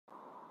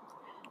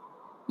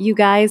You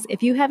guys,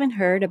 if you haven't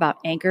heard about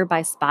Anchor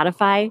by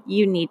Spotify,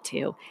 you need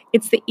to.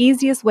 It's the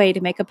easiest way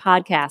to make a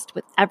podcast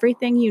with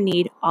everything you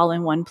need all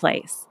in one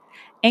place.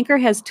 Anchor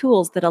has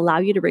tools that allow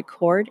you to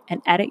record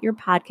and edit your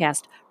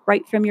podcast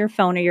right from your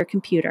phone or your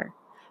computer.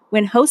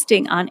 When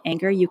hosting on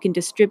Anchor, you can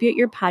distribute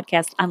your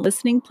podcast on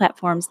listening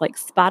platforms like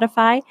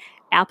Spotify,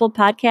 Apple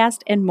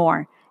Podcast, and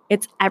more.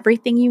 It's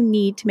everything you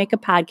need to make a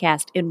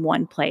podcast in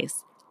one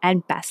place.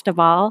 And best of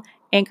all,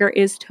 Anchor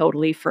is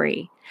totally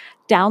free.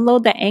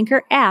 Download the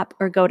Anchor app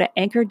or go to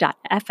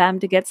anchor.fm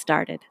to get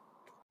started.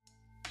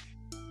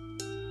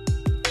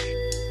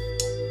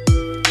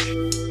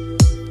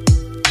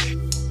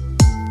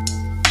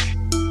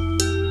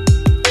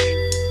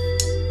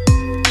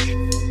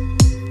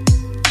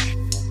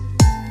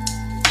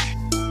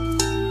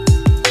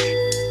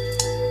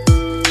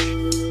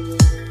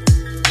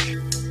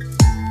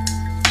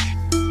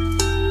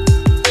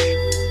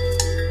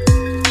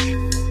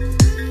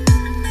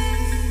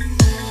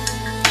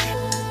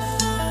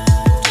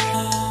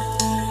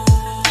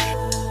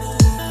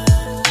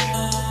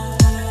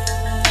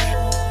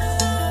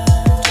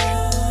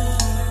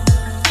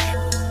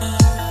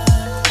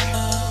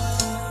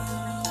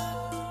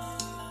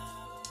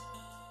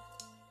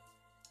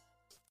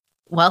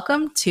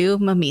 Welcome to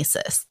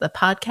Mimesis, the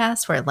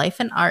podcast where life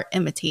and art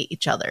imitate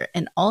each other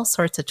in all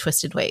sorts of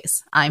twisted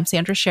ways. I'm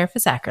Sandra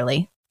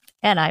Sheriff-Zackerly.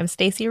 And I'm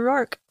Stacey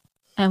Rourke.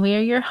 And we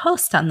are your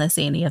hosts on this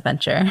zany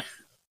adventure.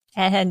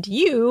 And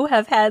you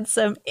have had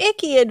some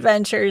icky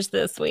adventures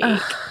this week.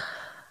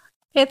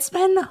 It's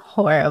been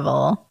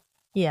horrible.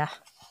 Yeah.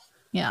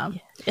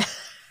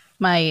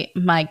 My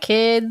little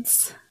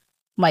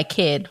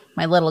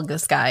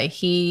guy,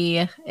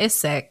 he is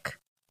sick.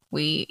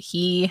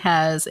 He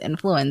has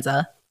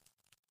influenza.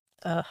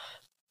 Ugh.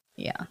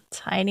 Yeah.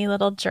 Tiny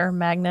little germ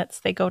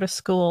magnets. They go to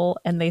school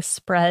and they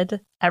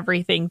spread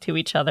everything to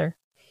each other.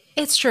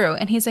 It's true.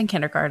 And he's in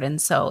kindergarten,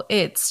 so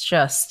it's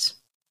just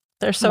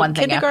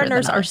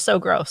kindergartners are so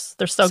gross.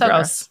 They're so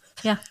gross.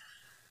 Yeah.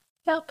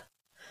 Yep.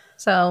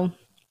 So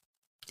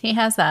he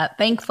has that.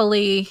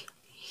 Thankfully,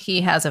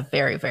 he has a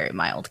very, very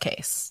mild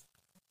case.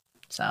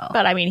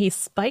 But I mean, he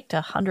spiked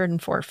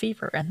 104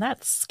 fever, and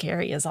that's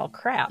scary as all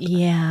crap.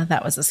 Yeah,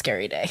 that was a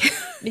scary day.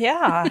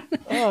 Yeah.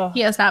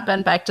 He has not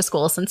been back to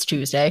school since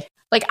Tuesday.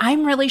 Like,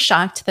 I'm really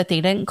shocked that they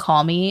didn't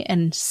call me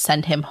and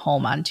send him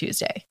home on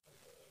Tuesday.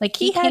 Like,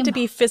 he had to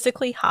be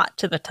physically hot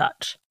to the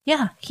touch.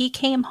 Yeah, he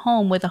came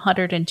home with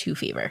 102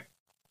 fever.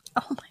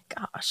 Oh my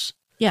gosh.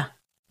 Yeah.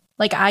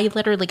 Like, I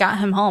literally got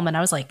him home and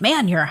I was like,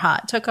 man, you're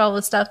hot. Took all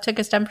the stuff, took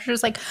his temperature.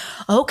 Was like,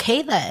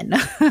 okay, then.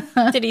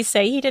 Did he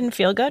say he didn't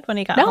feel good when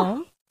he got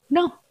home?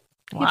 No.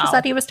 He just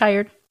said he was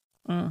tired.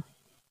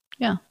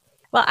 Yeah.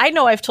 Well, I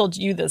know I've told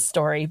you this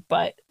story,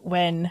 but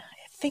when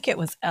I think it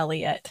was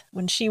Elliot,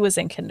 when she was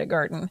in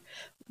kindergarten,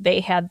 they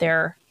had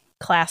their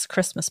class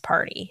Christmas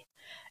party.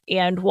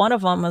 And one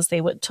of them was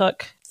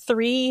took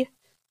 3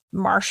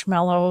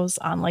 marshmallows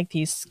on like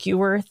these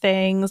skewer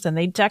things, and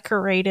they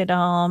decorated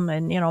them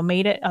and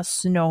made it a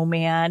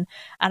snowman.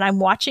 And I'm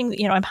watching,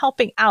 I'm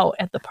helping out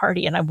at the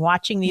party, and I'm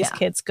watching these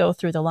kids go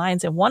through the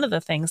lines. And one of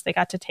the things, they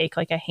got to take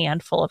like a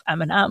handful of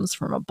M&Ms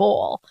from a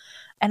bowl,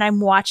 and I'm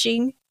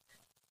watching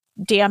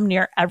damn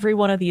near every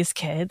one of these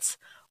kids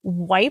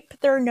wipe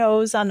their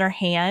nose on their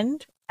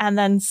hand and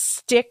then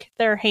stick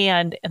their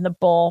hand in the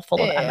bowl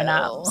full of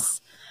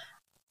M&Ms.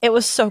 It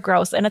was so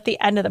gross. And at the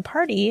end of the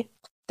party,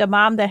 the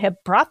mom that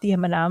had brought the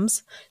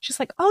M&Ms, she's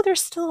like, oh,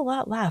 there's still a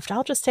lot left.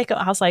 I'll just take them.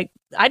 I was like,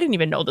 I didn't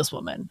even know this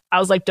woman. I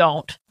was like,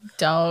 don't.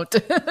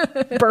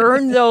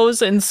 Burn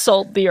those and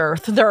salt the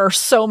earth. There are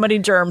so many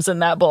germs in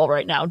that bowl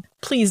right now.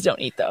 Please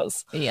don't eat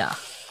those. Yeah.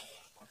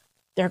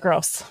 They're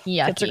gross.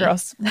 Yucky. Kids are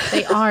gross.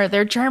 They are.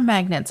 They're germ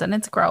magnets, and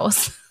it's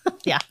gross.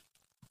 Yeah.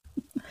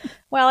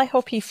 Well, I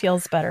hope he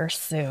feels better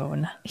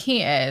soon.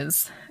 He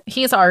is.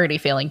 He's already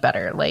feeling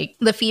better. Like,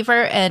 the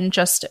fever and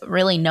just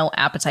really no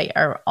appetite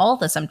are all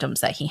the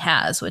symptoms that he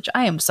has, which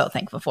I am so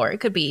thankful for. It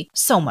could be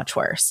so much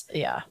worse.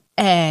 Yeah.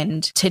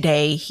 And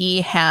today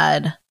he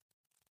had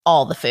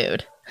all the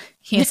food.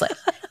 He's like,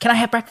 can I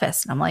have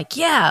breakfast? And I'm like,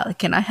 yeah.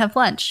 Can I have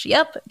lunch?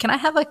 Yep. Can I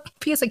have a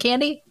piece of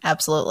candy?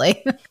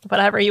 Absolutely.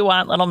 Whatever you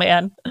want, little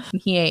man.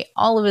 He ate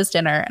all of his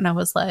dinner, and I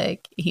was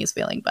like, he's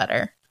feeling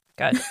better.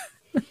 Good.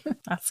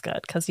 That's good,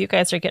 because you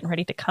guys are getting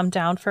ready to come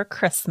down for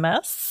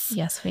Christmas.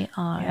 Yes, we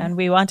are. And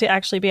we want to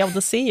actually be able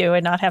to see you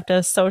and not have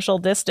to social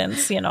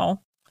distance,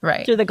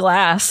 right through the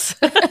glass.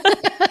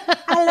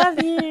 I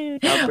love you.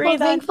 Don't breathe. Well,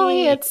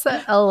 thankfully, it's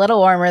a little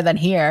warmer than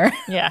here.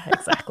 Yeah,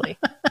 exactly.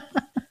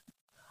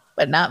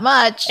 But not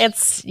much.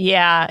 It's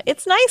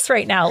nice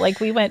right now. Like,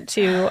 we went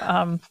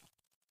to,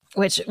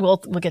 which we'll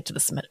get to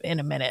this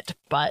in a minute,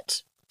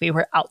 but we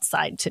were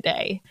outside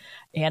today,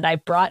 and I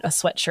brought a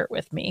sweatshirt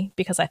with me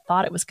because I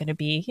thought it was going to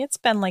be, it's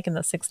been like in the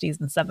 60s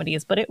and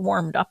 70s, but it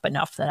warmed up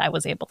enough that I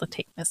was able to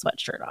take my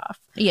sweatshirt off.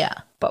 Yeah.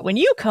 But when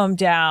you come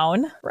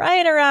down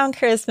right around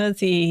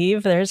Christmas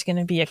Eve, there's going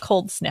to be a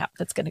cold snap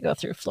that's going to go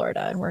through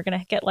Florida, and we're going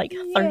to get like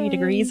 30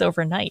 degrees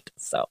overnight.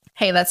 So,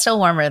 hey, that's still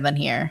warmer than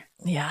here.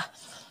 Yeah.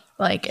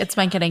 Like, it's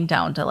been getting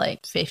down to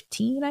like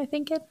 15, I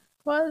think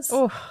was.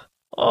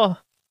 Oh,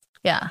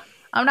 Yeah.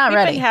 I'm not we've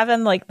ready. been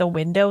having like the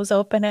windows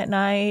open at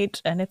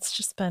night, and it's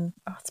just been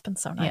it's been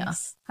so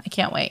nice. I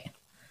can't wait.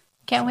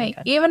 Can't Really wait.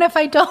 good. Even if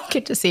I don't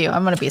get to see you,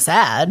 I'm going to be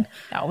sad.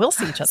 No, we'll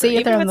see each other. See you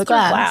even through if the it's through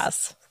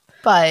glass.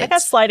 I got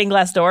But sliding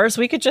glass doors.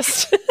 We could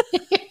just.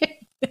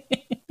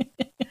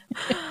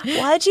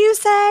 What'd you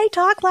say?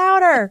 Talk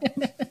louder.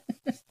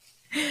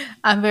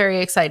 I'm very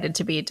excited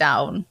to be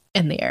down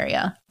in the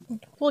area.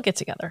 We'll get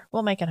together.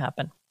 We'll make it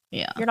happen.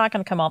 Yeah. You're not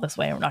going to come all this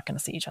way, and we're not going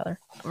to see each other.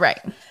 Right.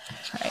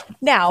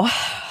 Now,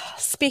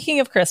 speaking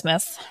of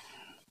Christmas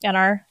and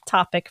our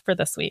topic for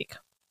this week,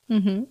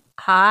 Mm-hmm.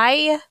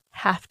 I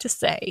have to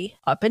say,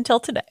 up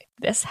until today,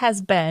 this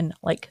has been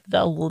like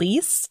the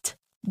least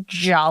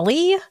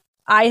jolly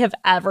I have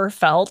ever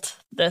felt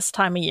this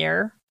time of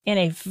year in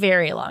a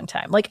very long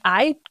time. Like,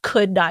 I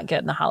could not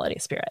get in the holiday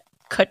spirit.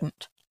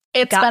 Couldn't.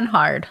 It's been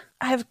hard.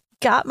 I've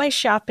got my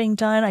shopping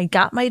done. I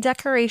got my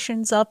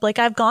decorations up. Like,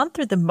 I've gone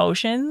through the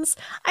motions.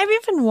 I've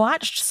even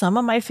watched some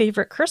of my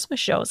favorite Christmas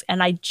shows, and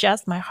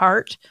my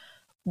heart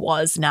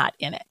was not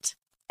in it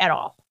at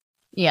all.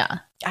 Yeah.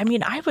 I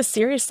mean, I was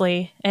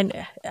seriously,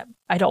 and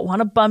I don't want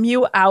to bum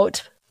you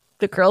out.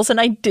 The girls and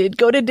I did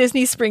go to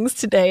Disney Springs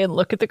today and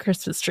look at the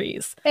Christmas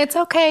trees. It's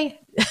okay.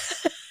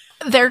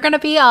 They're going to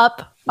be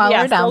up while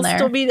we're down they'll there.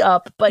 still be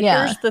up. But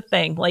Yeah. here's the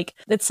thing. Like,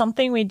 it's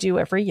something we do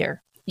every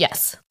year.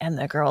 Yes. And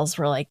the girls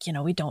were like,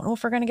 we don't know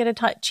if we're going to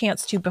get a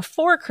chance to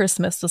before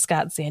Christmas with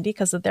Scott and Sandy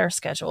because of their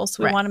schedule.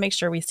 So we Right. want to make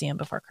sure we see them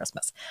before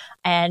Christmas.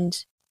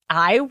 And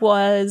I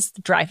was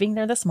driving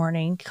there this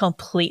morning,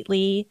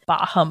 completely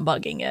bah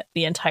humbugging it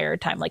the entire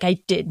time. Like, I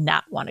did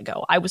not want to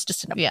go. I was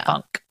just in a Yeah.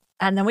 funk.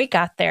 And then we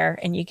got there,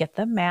 and you get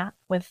the map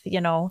with, you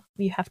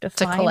have to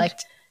To find.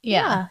 collect.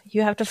 Yeah.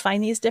 You have to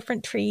find these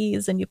different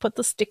trees, and you put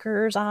the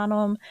stickers on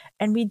them.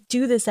 And we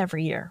do this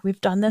every year. We've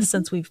done this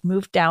since we've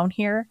moved down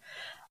here.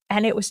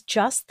 And it was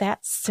just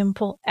that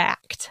simple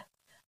act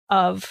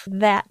of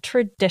that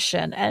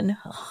tradition and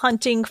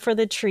hunting for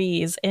the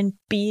trees and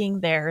being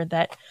there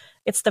that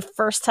it's the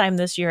first time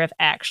this year I've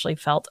actually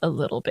felt a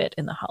little bit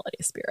in the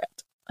holiday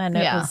spirit. And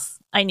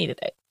I needed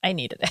it. I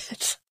needed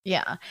it.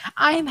 Yeah.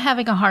 I'm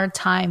having a hard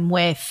time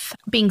with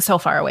being so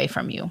far away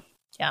from you.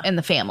 Yeah. And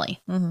the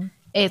family. Mm-hmm.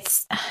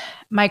 It's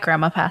my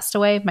grandma passed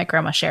away. My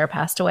grandma Cher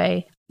passed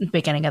away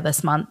beginning of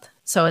this month.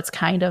 So it's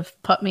kind of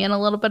put me in a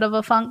little bit of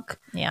a funk.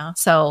 Yeah.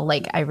 So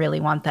like I really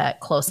want that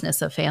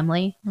closeness of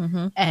family.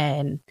 Mm-hmm.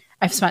 And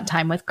I've spent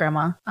time with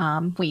Grandma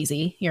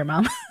Wheezy, your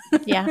mom.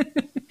 Yeah.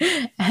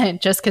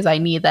 And just because I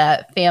need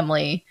that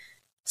family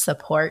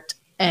support.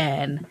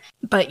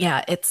 But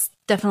yeah, it's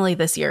definitely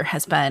this year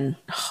has been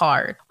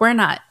hard. We're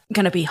not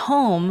going to be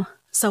home,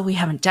 so we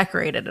haven't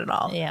decorated at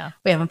all. Yeah.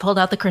 We haven't pulled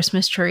out the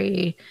Christmas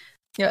tree.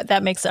 Yeah.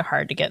 That makes it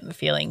hard to get in the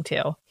feeling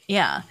too.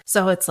 Yeah.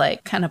 So it's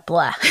like kind of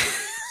blah.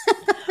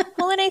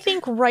 Well, and I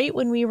think right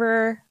when we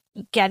were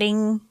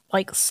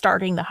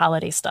starting the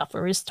holiday stuff,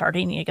 where we were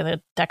starting to get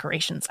the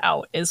decorations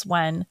out, is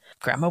when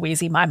Grandma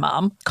Wheezy, my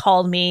mom,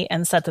 called me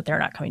and said that they're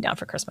not coming down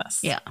for Christmas.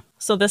 Yeah.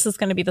 So this is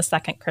going to be the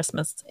second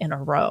Christmas in a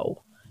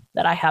row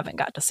that I haven't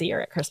got to see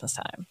her at Christmas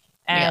time.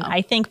 And Yeah.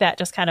 I think that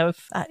just kind of,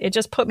 it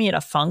just put me in a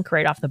funk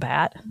right off the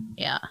bat.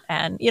 Yeah.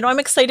 And, I'm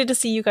excited to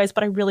see you guys,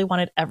 but I really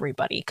wanted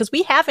everybody because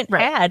we haven't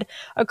Right. had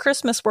a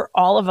Christmas where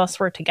all of us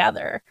were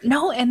together.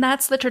 No, and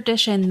that's the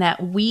tradition that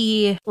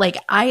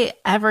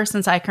ever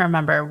since I can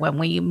remember when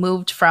we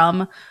moved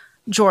from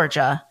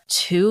Georgia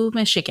to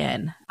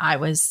Michigan, I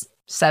was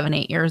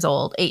 8 years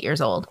old.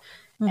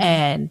 Mhm.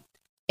 And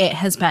it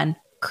has been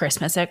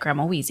Christmas at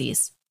Grandma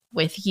Wheezy's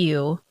with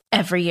you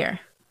every year.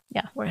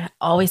 Yeah. We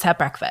always have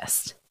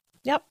breakfast.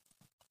 Yep.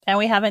 And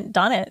we haven't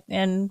done it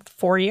in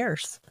 4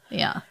 years.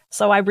 Yeah.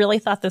 So I really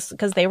thought this,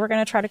 because they were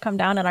going to try to come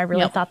down, and I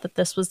really Yep. thought that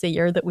this was the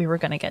year that we were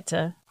going to get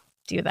to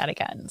do that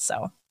again.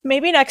 So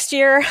maybe next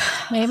year.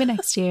 Maybe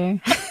next year.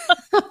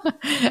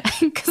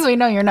 Because we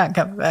know you're not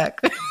coming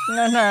back.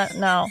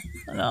 No.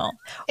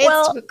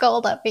 It's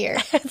cold up here.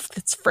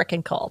 It's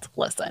freaking cold.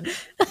 Listen,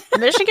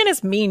 Michigan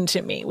is mean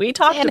to me. We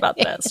talked It about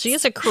this. is.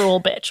 She's a cruel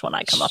bitch when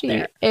I come up She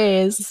there.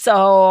 is.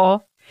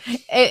 So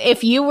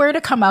If you were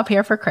to come up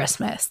here for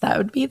Christmas, that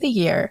would be the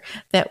year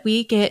that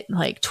we get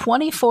like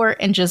 24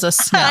 inches of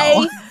snow.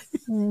 I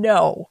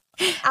know.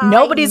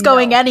 Nobody's I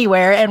going know.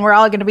 anywhere, and we're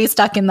all going to be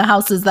stuck in the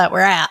houses that we're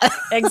at.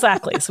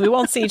 Exactly. So we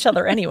won't see each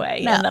other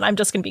anyway. No. And then I'm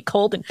just going to be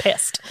cold and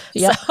pissed.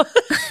 Yep. So,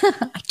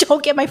 I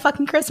don't get my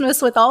fucking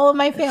Christmas with all of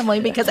my family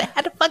because it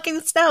had to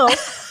fucking snow.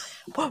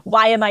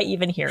 why am I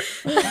even here?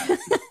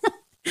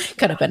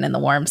 Could have been in the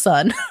warm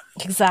sun.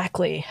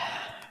 Exactly.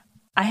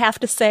 I have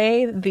to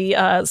say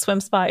the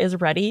swim spa is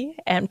ready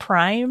and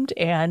primed,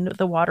 and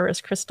the water is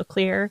crystal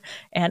clear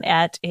and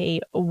at a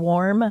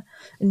warm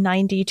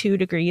 92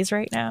 degrees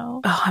right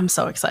now. Oh, I'm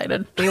so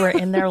excited. We were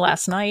in there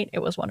last night. It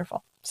was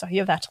wonderful. So you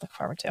have that to look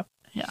forward to.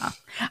 Yeah.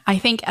 I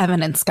think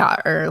Evan and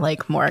Scott are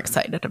like more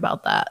excited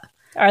about that.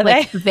 Are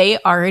Like they? they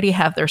already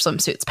have their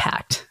swimsuits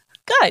packed.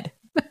 Good.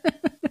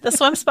 The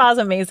swim spa is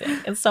amazing.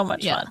 It's so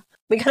much Yeah. fun.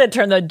 We got to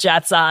turn the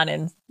jets on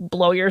and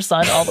blow your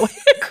son all the way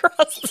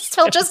across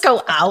the He'll just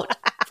go out.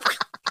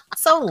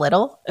 So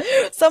little.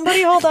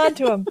 Somebody hold on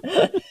to him.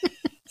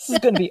 This is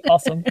going to be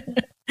awesome.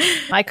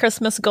 My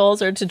Christmas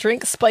goals are to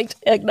drink spiked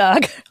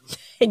eggnog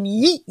and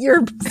yeet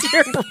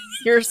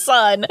your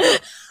son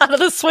out of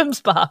the swim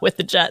spa with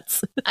the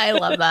jets. I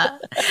love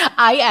that.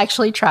 I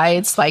actually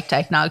tried spiked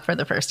eggnog for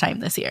the first time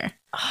this year.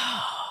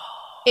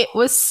 It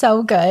was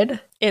so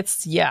good.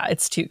 It's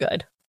too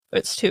good.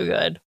 It's too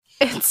good.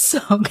 It's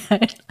so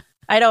good.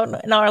 I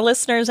don't know. Our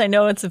listeners, I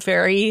know it's a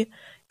very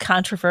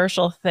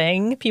controversial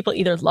thing. People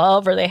either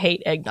love or they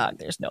hate eggnog.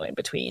 There's no in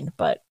between,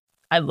 but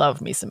I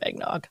love me some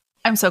eggnog.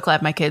 I'm so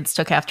glad my kids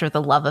took after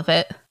the love of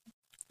it.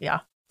 Yeah.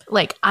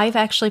 Like, I've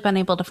actually been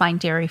able to find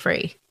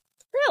dairy-free.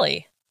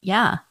 Really?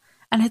 Yeah.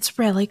 And it's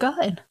really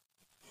good.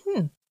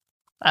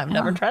 I've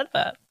never tried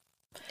that.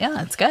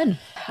 Yeah, it's good.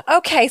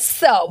 Okay,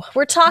 so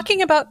we're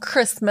talking about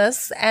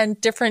Christmas and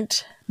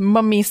different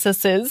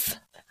mummises.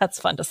 That's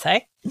fun to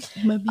say.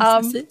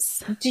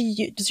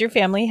 Does your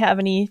family have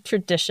any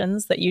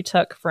traditions that you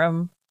took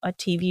from a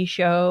TV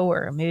show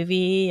or a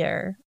movie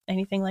or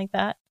anything like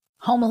that?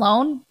 Home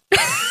Alone?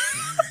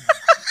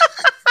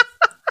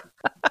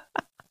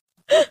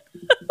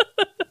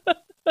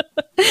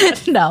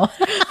 No.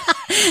 I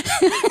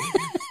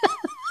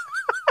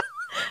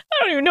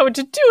don't even know what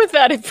to do with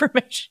that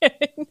information.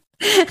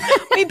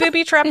 We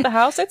booby trap the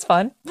house. It's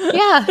fun.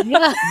 Yeah.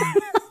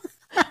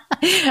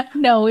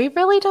 No, we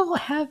really don't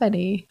have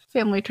any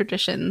family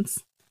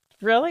traditions.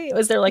 Really?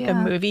 Was there like a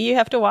movie you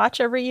have to watch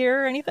every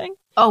year or anything?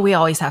 Oh, we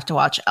always have to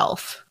watch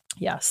Elf.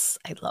 Yes,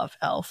 I love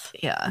Elf.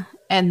 Yeah.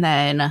 And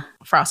then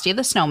Frosty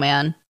the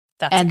Snowman.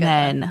 That's and a good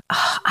then one.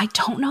 I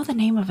don't know the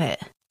name of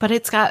it, but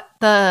it's got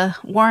the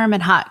warm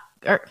and hot.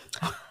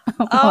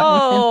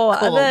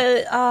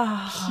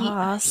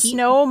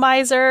 Snow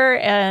Miser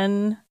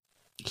and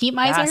Heat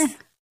Miser? Yes.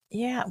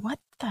 Yeah, what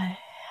the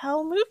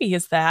hell movie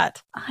is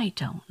that? I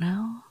don't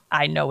know.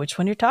 I know which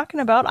one you're talking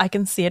about. I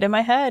can see it in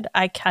my head.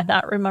 I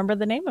cannot remember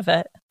the name of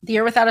it. The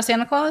Year Without a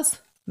Santa Claus?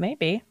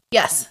 Maybe.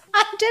 Yes.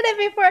 I did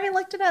it before I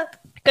looked it up.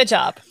 Good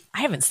job.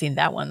 I haven't seen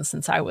that one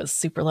since I was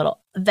super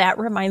little. That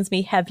reminds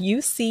me, have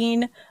you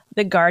seen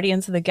the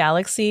Guardians of the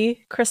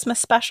Galaxy Christmas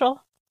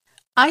special?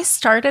 I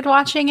started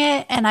watching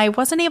it and I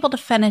wasn't able to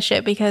finish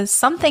it because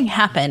something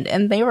happened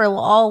and they were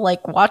all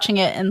like watching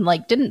it and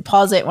like didn't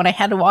pause it when I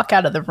had to walk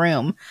out of the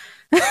room.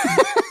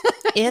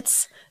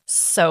 It's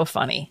so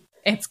funny.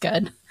 It's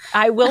good.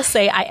 I will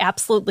say I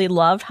absolutely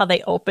loved how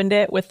they opened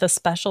it with the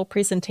special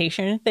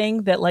presentation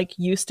thing that like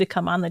used to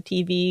come on the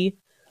TV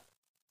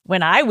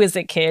when I was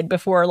a kid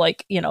before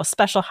like, you know,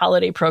 special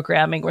holiday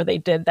programming where they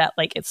did that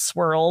like it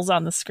swirls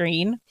on the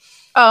screen.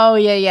 Oh,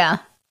 yeah.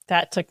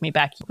 That took me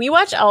back. We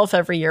watch Elf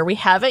every year. We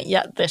haven't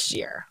yet this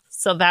year.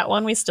 So that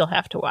one we still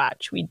have to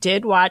watch. We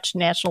did watch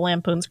National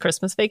Lampoon's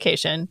Christmas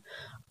Vacation.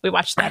 We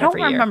watched that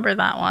every year. I don't remember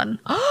that one.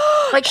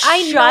 Like,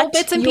 I know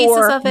bits and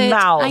pieces of it.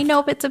 Mouth. I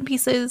know bits and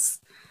pieces.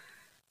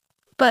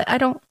 But I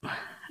don't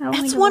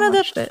It's one of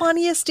the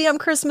funniest damn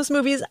Christmas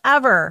movies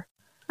ever.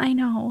 I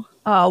know.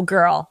 Oh,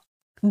 girl.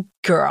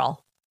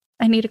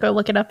 I need to go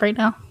look it up right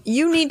now.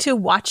 You need to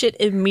watch it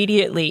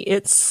immediately.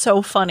 It's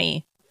so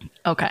funny.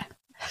 Okay.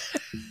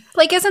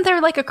 Like, isn't there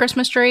like a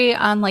Christmas tree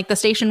on like the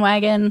station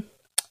wagon?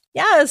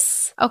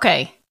 Yes.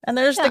 Okay. And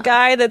there's the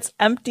guy that's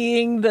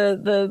emptying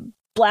the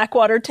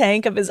Blackwater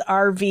tank of his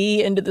RV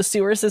into the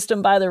sewer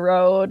system by the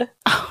road.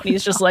 And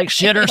he's just like,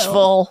 shitter's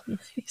full.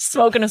 He's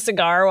smoking a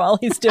cigar while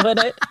he's doing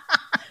it.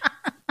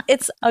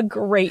 It's a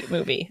great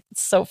movie.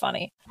 It's so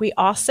funny. We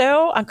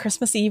also, on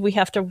Christmas Eve, we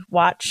have to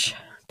watch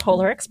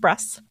Polar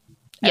Express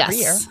every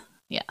year.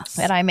 Yes.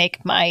 And I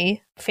make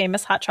my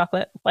famous hot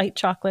chocolate, white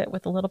chocolate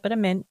with a little bit of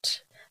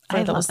mint.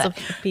 For those of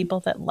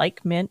people that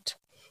like mint.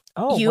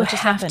 Oh, you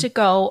have to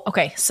go.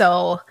 Okay,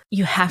 so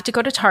you have to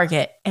go to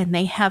Target and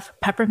they have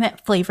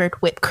peppermint flavored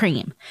whipped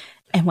cream.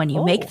 And when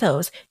you make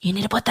those, you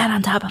need to put that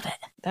on top of it.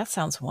 That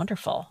sounds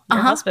wonderful.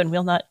 Your husband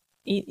will not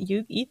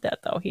eat that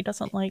though. He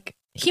doesn't like.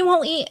 He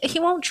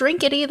won't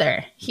drink it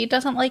either. He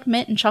doesn't like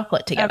mint and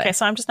chocolate together. Okay,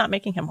 so I'm just not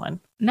making him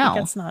one. No, he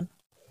gets none.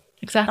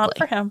 Exactly. Not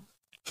for him.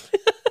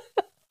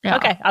 Yeah.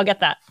 Okay, I'll get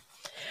that.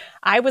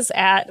 I was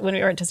when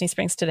we were at Disney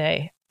Springs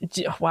today.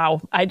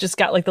 Wow, I just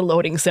got like the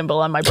loading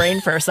symbol on my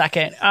brain for a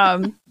second.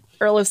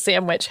 Earl of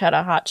Sandwich had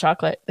a hot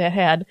chocolate that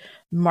had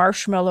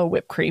marshmallow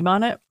whipped cream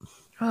on it.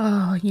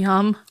 Oh,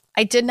 yum.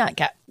 I did not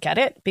get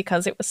it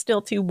because it was still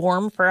too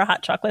warm for a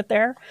hot chocolate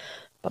there.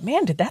 But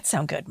man, did that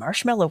sound good.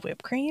 Marshmallow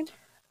whipped cream?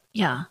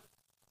 Yeah.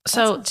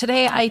 So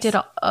today I did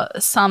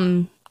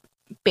some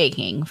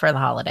baking for the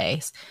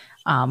holidays.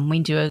 We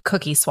do a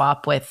cookie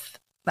swap with,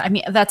 I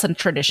mean, that's a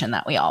tradition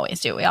that we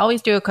always do. We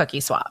always do a cookie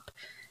swap.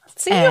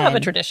 So you have a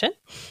tradition.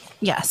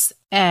 Yes.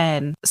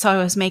 And so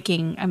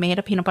I made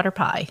a peanut butter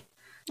pie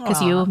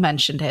because you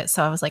mentioned it.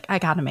 So I was like, I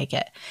got to make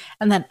it.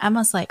 And then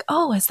Emma's like,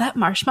 oh, is that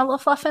marshmallow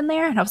fluff in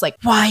there? And I was like,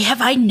 why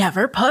have I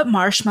never put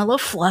marshmallow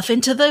fluff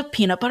into the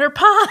peanut butter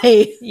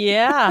pie?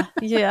 Yeah.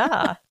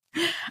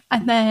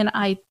 And then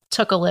I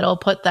took a little,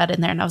 put that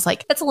in there. And I was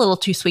like, it's a little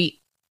too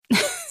sweet.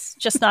 It's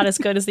just not as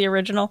good as the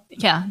original.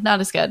 Yeah, not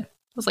as good. I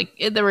was like,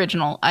 the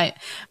original.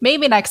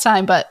 Maybe next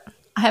time, but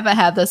I haven't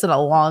had this in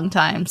a long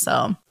time,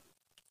 so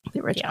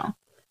the original.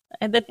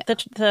 And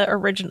the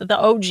original, the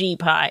OG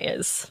pie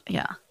is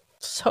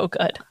so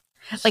good.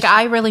 Like,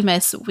 I really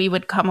miss, we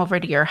would come over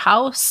to your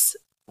house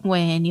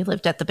when you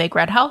lived at the Big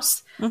Red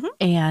House,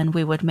 and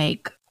we would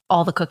make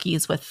all the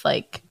cookies with,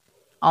 like,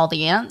 all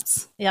the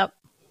aunts. Yep.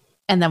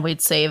 And then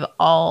we'd save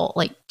all,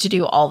 like, to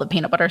do all the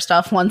peanut butter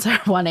stuff once our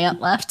one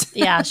aunt left.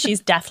 Yeah, she's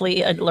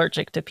definitely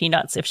allergic to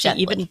peanuts. If she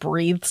even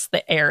breathes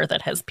the air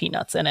that has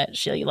peanuts in it,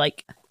 she,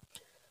 like,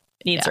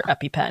 needs her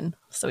EpiPen.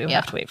 So we would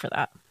have to wait for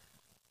that.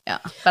 Yeah.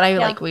 But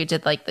I we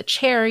did, like, the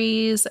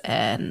cherries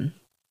and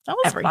that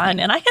was fun.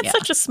 And I had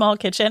such a small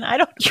kitchen. I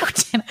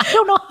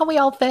don't know how we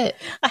all fit.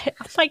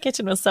 My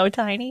kitchen was so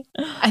tiny.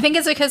 I think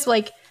it's because,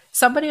 like,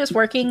 somebody was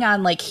working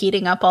on, like,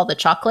 heating up all the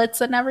chocolates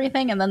and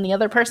everything, and then the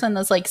other person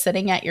was, like,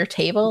 sitting at your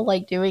table,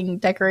 like, doing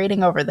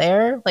decorating over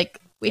there.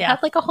 Like, we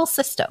had, like, a whole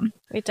system.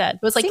 We did.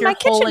 It was like your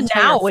whole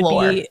entire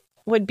floor.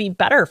 Would be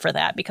better for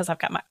that because I've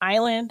got my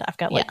island. I've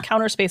got, like,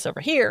 counter space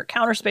over here,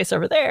 counter space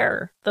over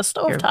there, the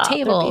stovetop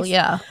table.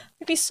 There'd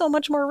be so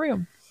much more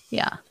room.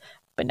 Yeah.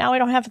 But now I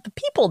don't have the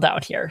people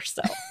down here,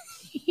 so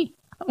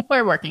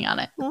we're working on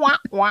it. Wah,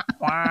 wah,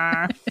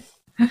 wah.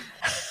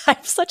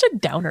 I'm such a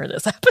downer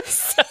this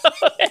episode.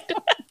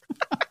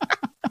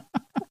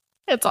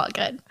 It's all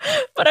good.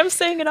 But I'm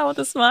saying it all with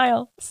a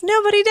smile. There's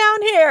nobody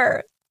down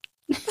here.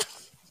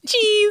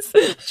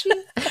 Jeez.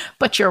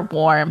 But you're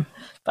warm.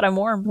 But I'm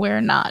warm.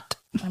 We're not.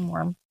 I'm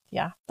warm.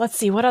 Yeah. Let's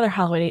see. What other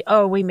holiday?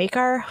 Oh, we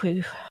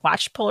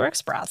watch Polar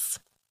Express.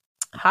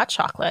 Hot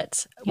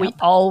chocolate. Yep. We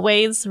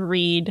always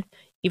read,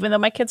 even though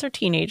my kids are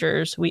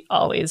teenagers, we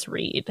always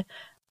read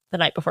the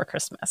night before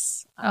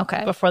Christmas.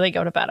 Okay. Before they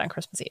go to bed on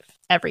Christmas Eve.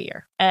 Every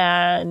year.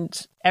 And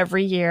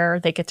every year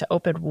they get to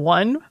open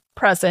one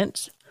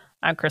present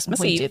on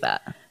Christmas Eve. We do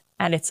that.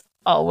 And it's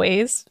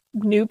always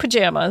new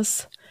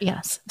pajamas.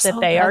 Yes. That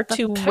they are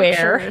to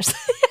wear.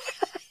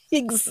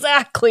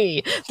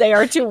 Exactly. They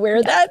are to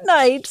wear that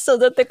night so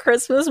that the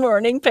Christmas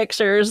morning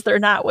pictures, they're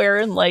not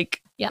wearing,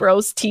 like,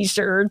 gross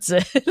t-shirts.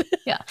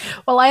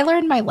 Well, I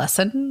learned my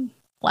lesson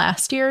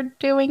last year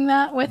doing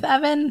that with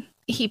Evan.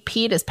 He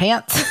peed his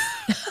pants.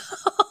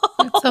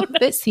 So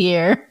this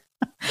year,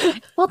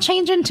 we'll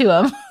change into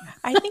them.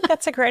 I think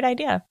that's a great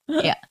idea.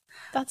 Yeah.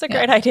 That's a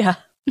great idea.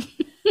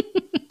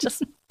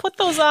 Just put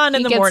those on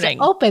in the morning.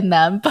 To open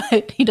them,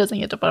 but he doesn't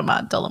get to put them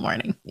on until the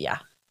morning. Yeah.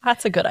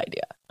 That's a good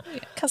idea.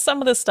 Because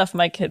some of the stuff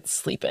my kids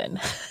sleep in.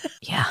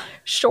 Yeah.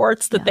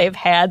 Shorts that they've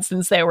had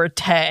since they were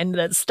 10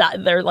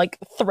 they're, like,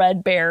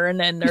 threadbare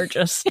and they're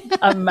just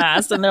a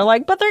mess. And they're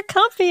like, but they're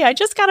comfy. I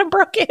just got them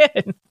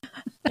broken.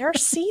 They're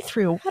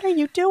see-through. What are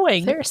you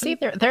doing? They're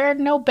see-through. They're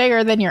no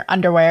bigger than your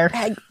underwear.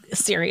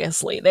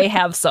 Seriously. They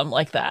have some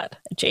like that.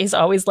 Jay's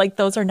always like,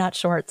 those are not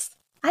shorts.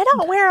 I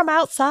don't wear them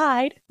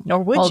outside.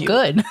 Nor would you.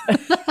 Good.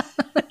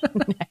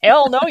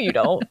 Hell no, you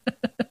don't.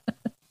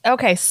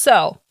 Okay,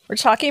 so we're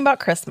talking about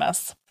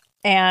Christmas.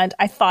 And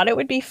I thought it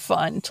would be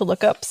fun to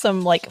look up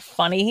some, like,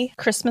 funny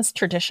Christmas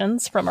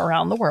traditions from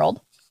around the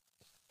world.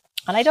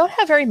 And I don't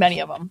have very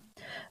many of them.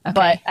 Okay.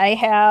 But I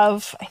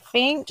have, I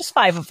think, just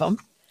 5 of them.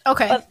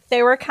 Okay. But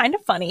they were kind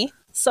of funny.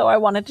 So I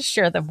wanted to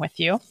share them with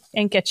you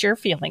and get your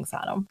feelings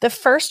on them. The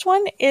first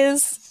one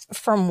is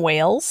from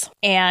Wales.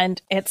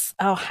 And it's,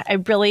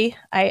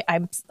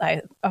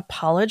 I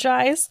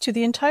apologize to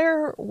the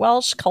entire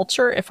Welsh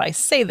culture if I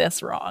say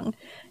this wrong.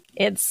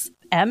 It's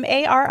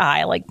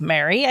Mari, like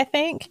Mary, I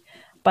think.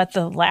 But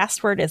the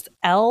last word is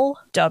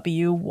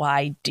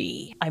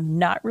Lwyd. I'm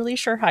not really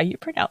sure how you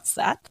pronounce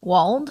that.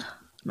 Wald?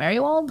 Mary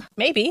Wald?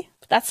 Maybe.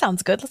 That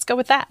sounds good. Let's go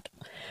with that.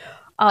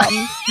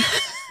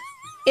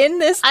 In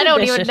this tradition, I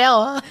don't even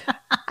know.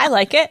 I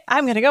like it.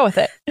 I'm going to go with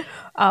it.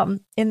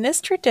 In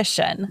this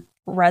tradition,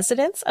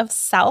 residents of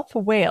South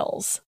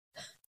Wales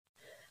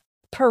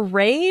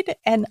parade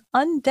an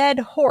undead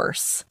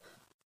horse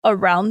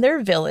around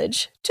their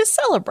village to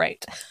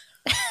celebrate.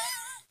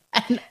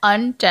 An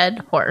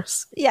undead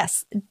horse.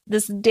 Yes,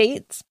 this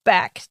dates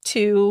back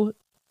to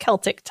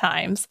Celtic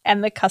times,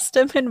 and the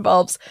custom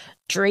involves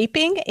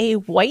draping a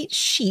white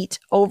sheet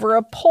over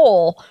a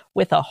pole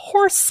with a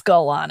horse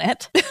skull on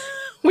it,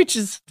 which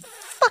is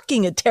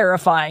fucking a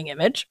terrifying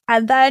image.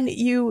 And then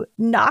you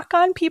knock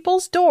on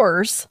people's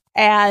doors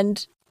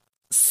and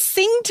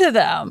sing to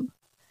them.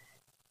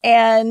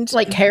 And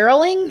like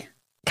caroling?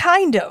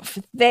 Kind of.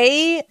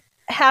 They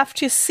have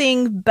to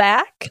sing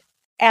back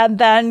and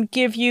then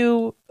give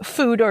you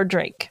food or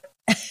drink.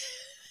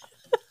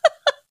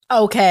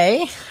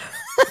 Okay.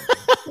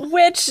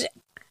 Which,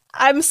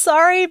 I'm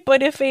sorry,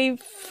 but if a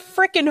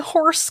freaking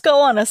horse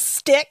skull on a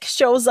stick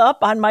shows up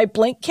on my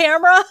Blink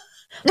camera,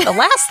 the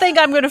last thing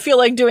I'm going to feel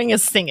like doing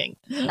is singing.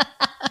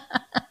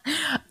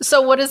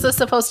 So what is this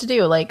supposed to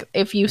do? Like,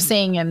 if you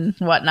sing and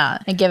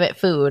whatnot and give it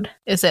food,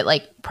 is it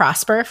like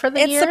prosper for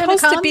the year? It's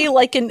supposed to be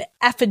like an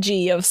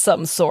effigy of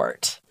some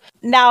sort.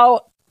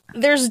 Now,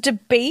 there's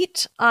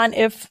debate on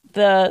if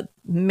the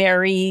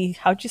Mary,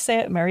 how'd you say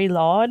it? Mary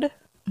Laud?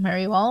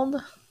 Mary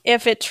Wald?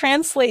 If it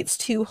translates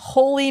to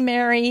Holy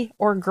Mary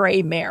or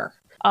Grey Mare.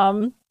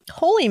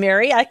 Holy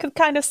Mary, I could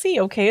kind of see.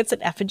 Okay, it's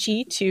an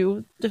effigy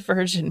to the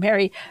Virgin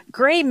Mary.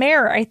 Gray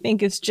Mare, I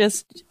think, is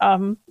just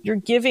you're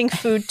giving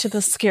food to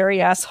the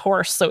scary ass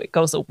horse so it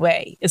goes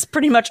away. Is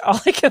pretty much all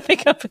I can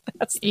think of.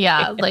 That's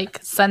Yeah, like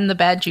send the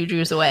bad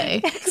jujus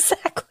away.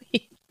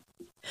 exactly.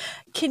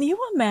 Can you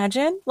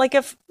imagine? Like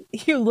if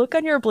you look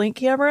on your Blink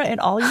camera and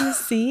all you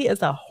see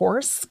is a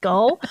horse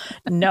skull?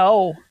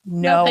 No.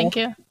 Thank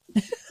you.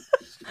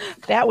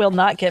 That will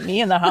not get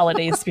me in the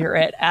holiday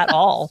spirit at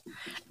all.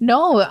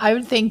 No, I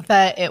would think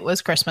that it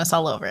was Christmas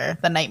all over.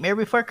 The Nightmare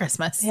Before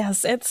Christmas.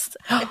 Yes, it's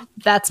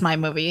That's my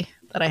movie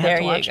that I have there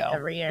to you watch go.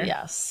 every year.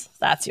 Yes,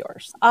 that's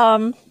yours.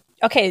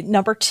 Okay,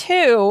 number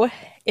 2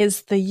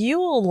 is the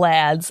Yule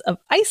Lads of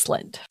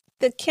Iceland.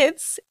 The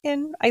kids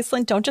in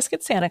Iceland don't just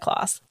get Santa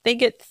Claus. They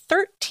get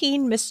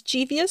 13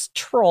 mischievous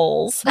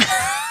trolls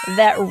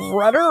that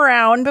run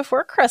around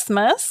before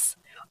Christmas.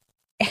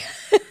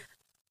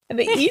 And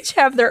they each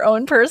have their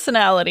own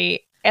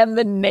personality and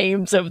the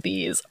names of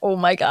these. Oh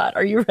my God.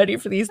 Are you ready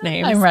for these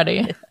names? I'm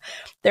ready.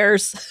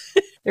 There's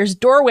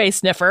Doorway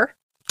Sniffer.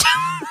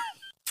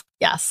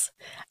 Yes.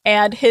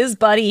 And his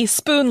buddy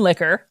Spoon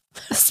Licker.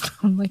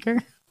 Spoon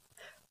liquor.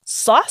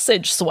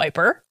 Sausage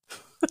Swiper.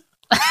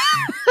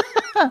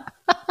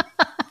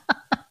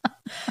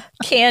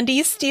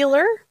 Candy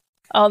Stealer.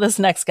 Oh, this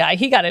next guy.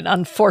 He got an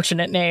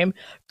unfortunate name.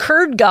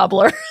 Curd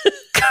Gobbler.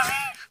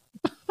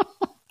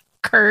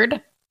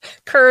 Curd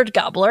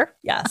Gobbler.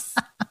 Yes.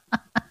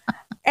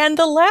 And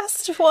the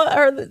last one,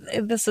 or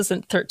this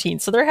isn't 13,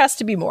 so there has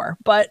to be more,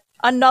 but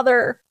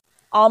another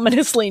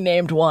ominously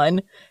named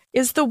one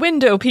is the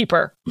Window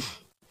Peeper.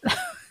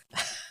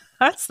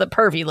 That's the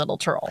pervy little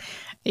troll.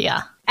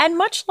 Yeah. And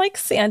much like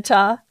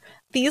Santa,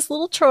 these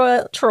little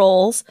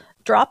trolls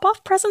drop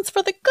off presents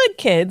for the good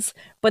kids,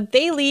 but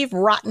they leave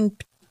rotten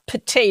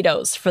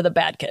potatoes for the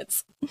bad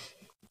kids.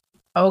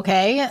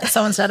 Okay.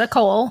 So instead of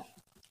coal,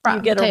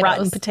 You get a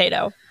rotten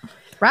potato.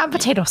 Rotten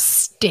potatoes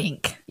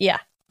stink. Yeah.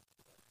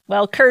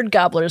 Well, Curd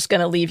Gobbler's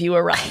going to leave you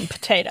a rotten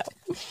potato.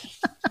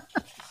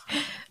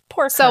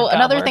 Poor So Curd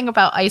another Gobbler. thing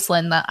about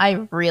Iceland that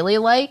I really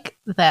like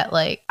that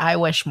like I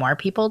wish more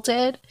people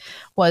did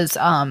was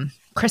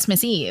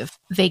Christmas Eve.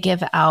 They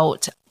give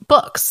out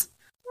books.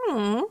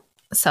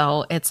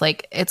 So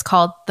it's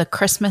called the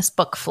Christmas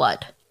Book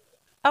Flood.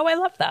 Oh, I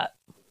love that.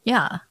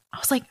 Yeah. I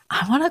was like,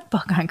 I want a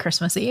book on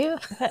Christmas Eve.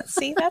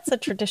 See, that's a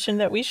tradition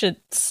that we should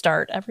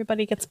start.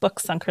 Everybody gets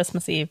books on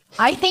Christmas Eve.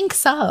 I think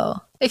so.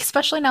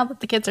 Especially now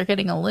that the kids are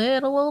getting a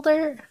little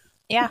older.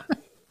 Yeah.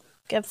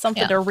 Get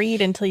something Yeah. to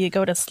read until you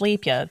go to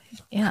sleep, you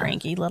Yeah.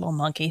 cranky little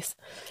monkeys.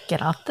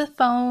 Get off the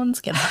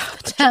phones, get off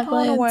the Put your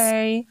phone tablets.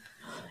 away.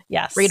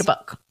 Yes. Read a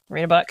book.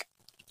 Read a book.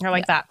 I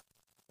like that.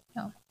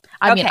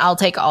 I mean, Okay. I'll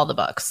take all the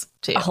books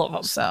too. All of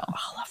them. So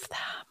All of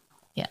them.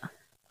 yeah.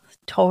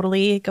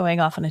 Totally going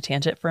off on a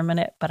tangent for a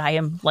minute, but I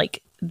am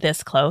like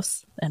this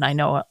close, and I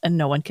know and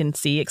no one can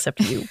see except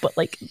you, but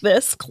like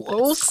this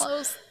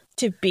close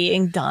to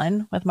being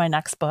done with my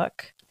next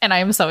book. And I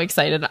am so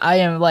excited. I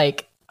am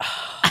like,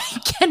 I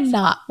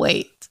cannot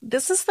wait.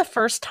 This is the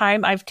first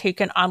time I've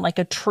taken on like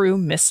a true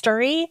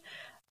mystery.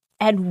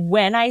 And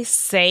when I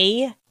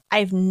say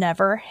I've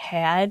never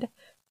had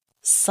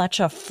such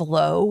a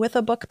flow with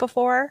a book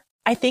before,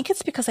 I think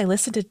it's because I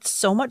listened to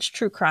so much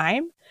true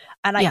crime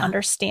and I Yeah.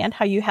 understand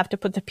how you have to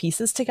put the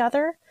pieces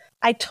together.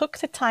 I took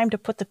the time to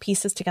put the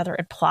pieces together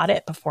and plot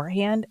it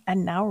beforehand.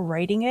 And now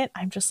writing it,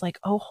 I'm just like,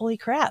 oh, holy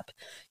crap.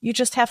 You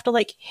just have to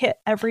like hit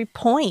every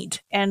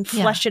point and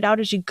flesh it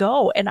out as you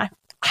go. And I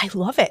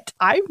love it.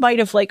 I might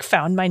have like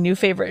found my new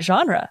favorite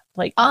genre,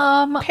 like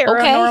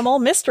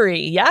paranormal mystery.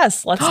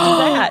 Yes, let's do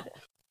that.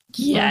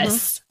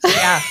 Yes.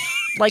 Yeah.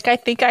 Like I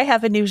think I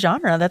have a new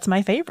genre that's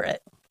my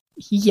favorite.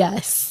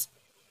 Yes.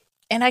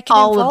 And I can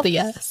All involve, of the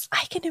yes.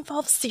 I can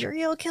involve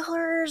serial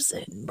killers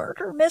and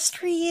murder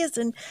mysteries,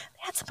 and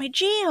that's my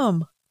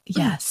jam.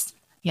 Yes.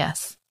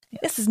 Yes.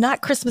 This is not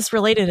Christmas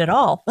related at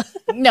all.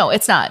 No,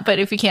 it's not. But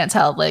if you can't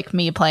tell, like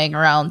me playing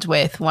around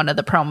with one of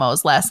the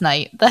promos last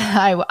night,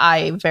 that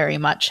I very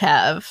much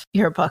have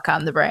your book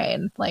on the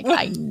brain. Like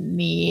I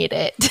need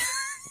it.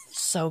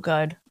 So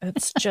good.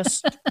 It's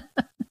just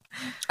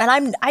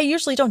and I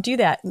usually don't do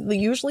that.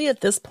 Usually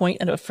at this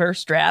point in a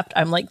first draft,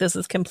 I'm like, this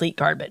is complete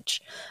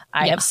garbage.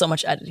 I have so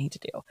much editing to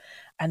do.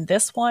 And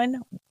this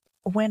one,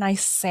 when I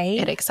say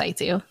It excites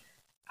you.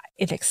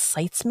 it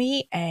excites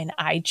me, and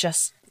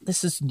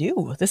this is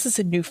new. This is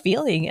a new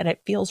feeling, and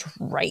it feels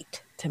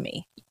right to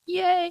me.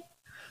 Yay.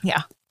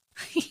 Yeah.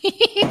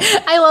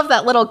 I love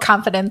that little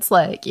confidence,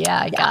 like, yeah,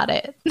 I got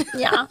it.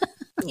 Yeah.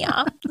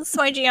 Yeah. That's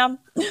my jam.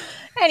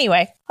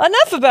 Anyway,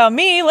 enough about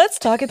me. Let's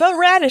talk about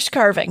radish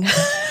carving.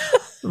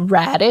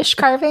 Radish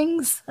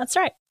carvings? That's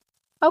right.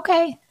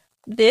 Okay.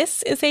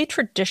 This is a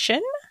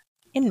tradition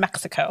in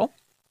Mexico.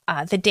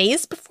 The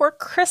days before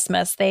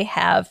Christmas, they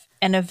have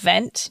an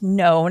event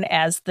known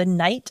as the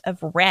Night of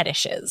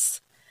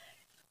Radishes.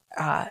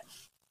 And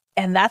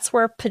that's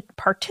where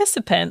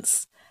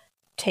participants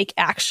take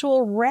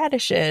actual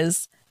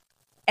radishes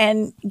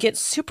and get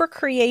super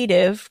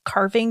creative,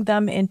 carving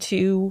them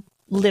into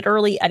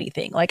literally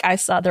anything. Like I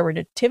saw there were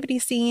nativity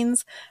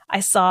scenes. I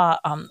saw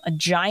a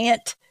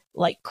giant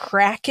like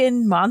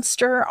kraken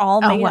monster all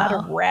made out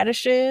of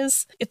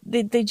radishes.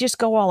 They just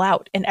go all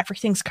out, and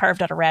everything's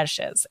carved out of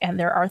radishes. And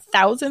there are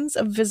thousands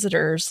of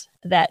visitors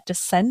that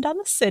descend on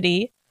the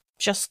city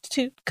just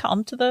to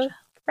come to the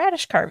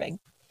radish carving.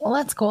 Well,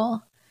 that's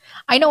cool.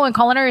 I know in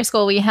culinary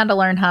school we had to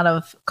learn how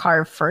to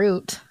carve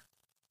fruit.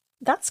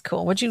 That's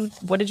cool. What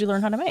did you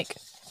learn how to make?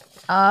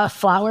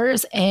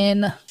 Flowers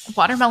and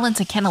watermelons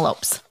and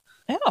cantaloupes.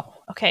 Oh,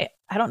 okay.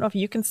 I don't know if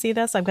you can see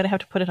this. I'm going to have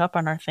to put it up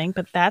on our thing,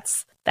 but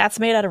that's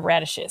made out of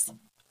radishes.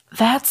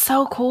 That's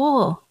so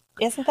cool.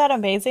 Isn't that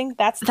amazing?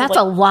 That's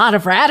a lot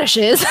of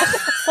radishes.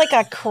 It's like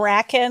a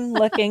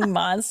kraken-looking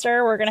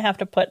monster. We're going to have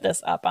to put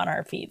this up on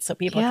our feed so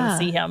people can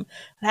see him.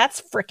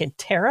 That's freaking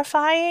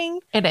terrifying.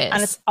 It is.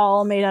 And it's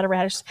all made out of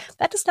radishes.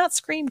 That does not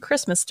scream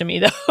Christmas to me,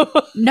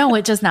 though. No,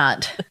 it does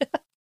not.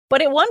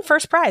 But it won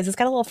first prize. It's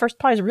got a little first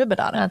prize ribbon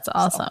on it. That's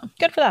awesome. So,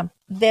 good for them.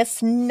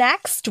 This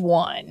next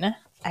one,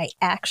 I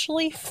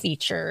actually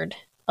featured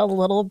a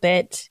little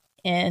bit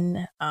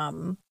in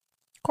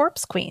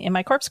Corpse Queen, in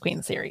my Corpse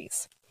Queen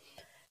series.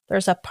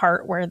 There's a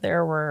part where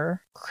there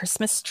were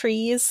Christmas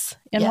trees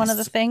in one of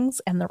the things,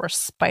 and there were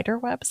spider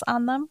webs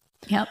on them.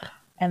 Yep.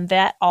 And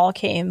that all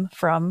came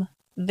from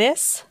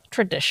this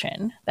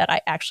tradition that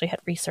I actually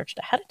had researched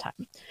ahead of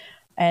time.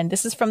 And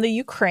this is from the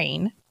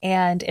Ukraine,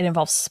 and it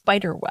involves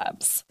spider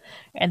webs.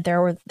 And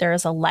there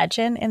is a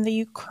legend in the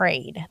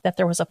Ukraine that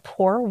there was a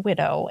poor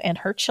widow and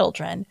her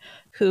children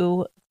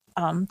who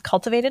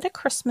cultivated a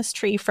Christmas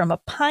tree from a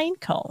pine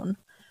cone,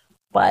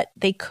 but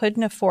they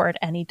couldn't afford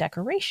any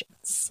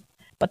decorations.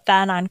 But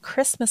then on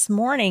Christmas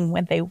morning,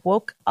 when they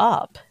woke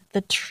up, the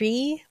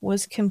tree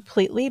was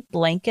completely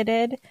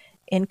blanketed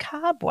in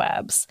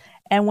cobwebs.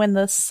 And when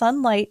the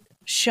sunlight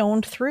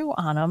shone through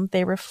on them,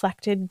 they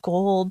reflected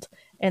gold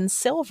and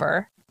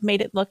silver, made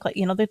it look like,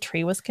 the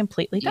tree was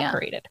completely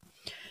decorated.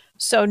 Yeah.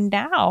 So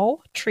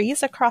now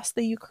trees across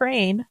the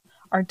Ukraine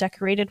are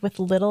decorated with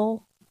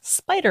little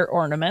spider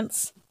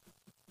ornaments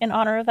in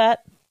honor of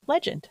that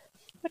legend.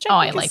 Which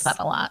I like that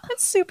a lot.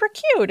 It's super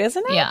cute,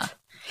 isn't it? Yeah.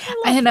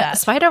 And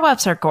spider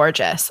webs are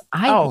gorgeous.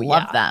 I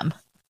love them.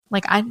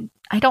 Like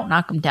I don't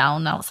knock them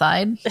down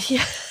outside.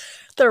 Yeah.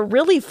 The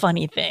really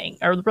funny thing,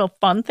 or the real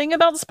fun thing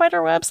about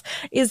spider webs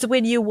is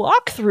when you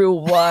walk through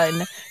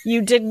one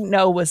you didn't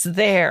know was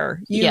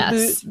there.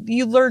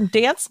 You learn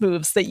dance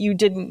moves that you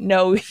didn't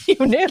know you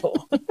knew.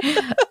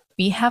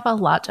 We have a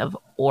lot of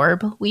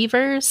orb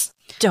weavers.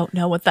 Don't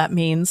know what that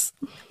means.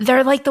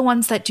 They're like the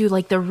ones that do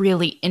like the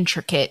really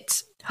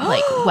intricate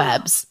like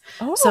webs.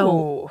 Oh.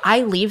 So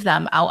I leave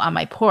them out on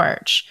my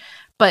porch,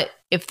 but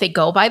if they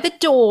go by the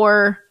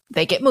door,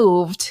 they get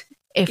moved.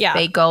 If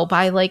they go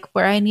by like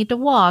where I need to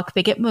walk,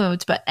 they get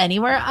moved, but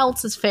anywhere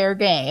else is fair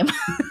game.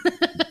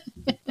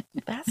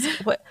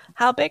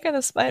 How big are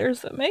the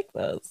spiders that make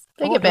those?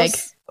 They get big.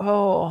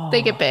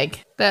 They get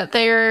big.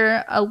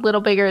 They're a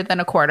little bigger than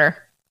a quarter.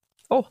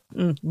 Oh,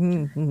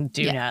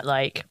 not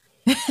like.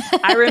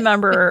 I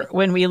remember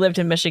when we lived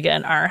in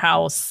Michigan,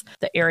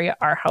 the area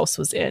our house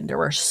was in, there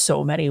were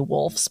so many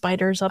wolf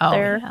spiders up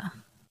there. Yeah.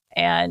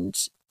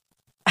 And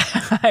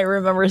I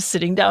remember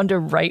sitting down to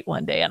write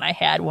one day, and I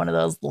had one of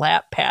those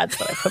lap pads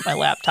that I put my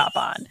laptop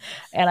on,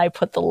 and I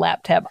put the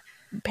laptop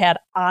pad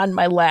on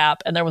my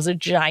lap, and there was a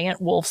giant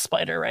wolf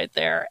spider right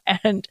there.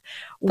 And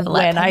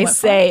when I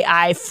say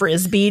I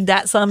frisbeed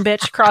that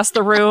sumbitch across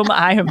the room,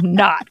 I am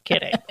not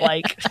kidding.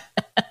 Like,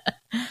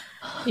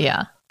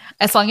 yeah.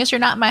 As long as you're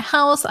not in my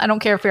house, I don't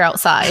care if you're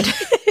outside.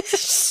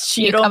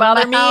 You don't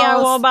bother me, I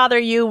won't bother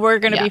you. We're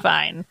going to be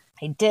fine.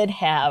 I did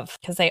have,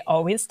 because they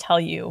always tell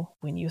you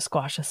when you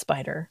squash a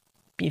spider,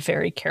 be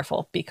very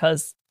careful,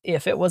 because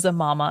if it was a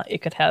mama,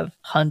 it could have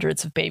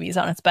hundreds of babies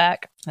on its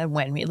back. And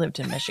when we lived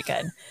in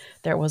Michigan,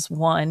 there was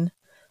one,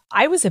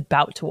 I was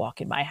about to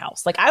walk in my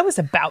house. Like I was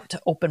about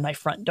to open my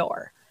front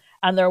door,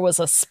 and there was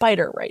a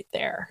spider right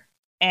there.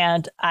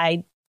 And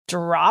I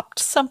dropped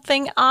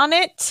something on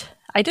it.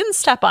 I didn't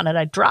step on it.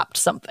 I dropped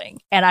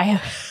something, and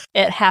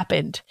it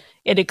happened.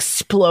 It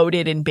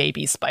exploded in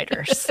baby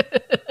spiders.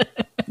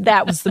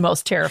 That was the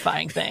most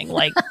terrifying thing.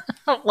 Like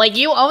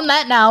you own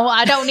that now.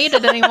 I don't need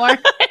it anymore.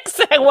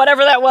 Exactly.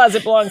 Whatever that was,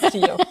 it belongs to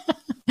you.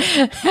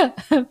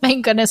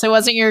 Thank goodness it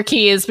wasn't your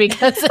keys,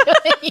 because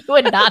you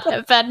would not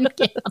have been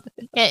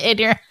in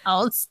your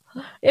house.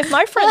 If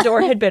my front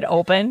door had been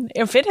open,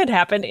 if it had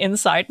happened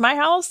inside my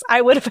house,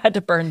 I would have had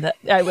to burn that.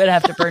 I would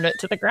have to burn it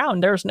to the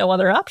ground. There's no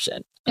other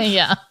option.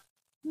 Yeah.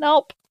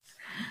 Nope.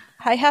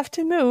 I have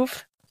to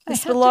move.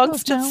 This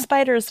belongs to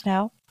spiders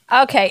now.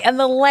 Okay, and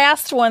the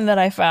last one that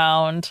I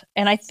found,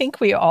 and I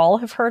think we all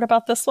have heard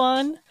about this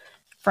one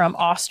from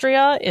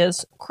Austria,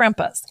 is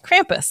Krampus.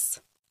 Krampus?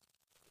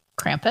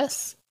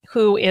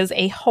 Who is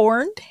a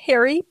horned,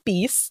 hairy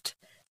beast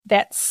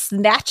that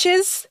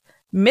snatches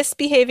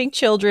misbehaving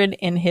children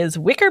in his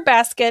wicker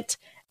basket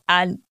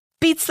and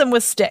beats them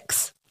with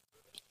sticks.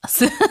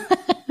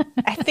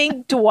 I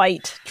think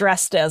Dwight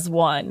dressed as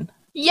one.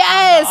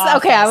 Yes.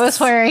 Okay, I was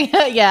wearing.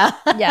 Yeah.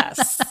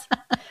 Yes.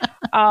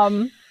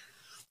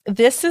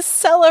 This is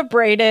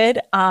celebrated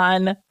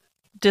on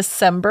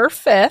December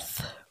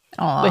 5th,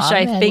 Aw, which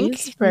I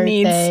Maddie's think birthday.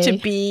 needs to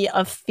be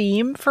a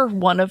theme for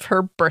one of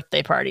her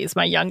birthday parties,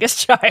 my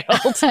youngest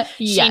child.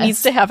 She Yes.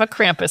 needs to have a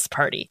Krampus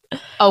party.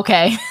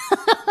 Okay.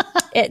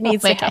 It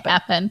needs to Make it happen.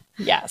 happen.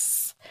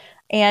 Yes.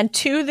 And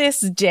to this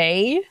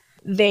day,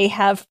 they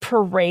have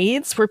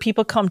parades where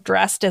people come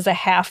dressed as a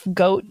half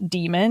goat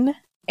demon,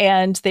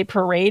 and they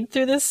parade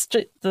through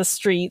the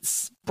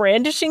streets,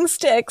 brandishing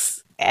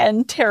sticks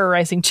and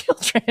terrorizing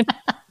children.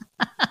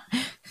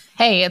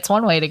 Hey, it's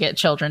one way to get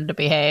children to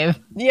behave.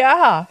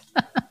 Yeah.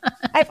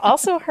 I've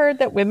also heard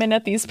that women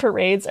at these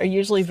parades are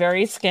usually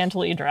very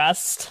scantily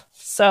dressed.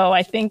 So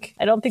I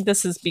don't think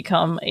this has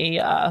become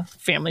a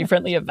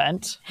family-friendly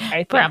event. I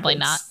think Probably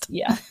it's- not.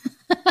 Yeah.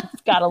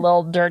 It's got a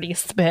little dirty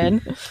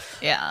spin.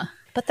 Yeah.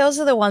 But those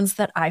are the ones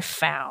that I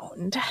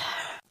found.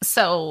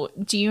 So,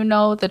 do you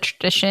know the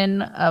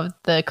tradition of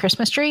the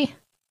Christmas tree?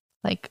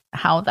 Like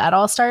how that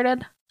all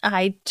started?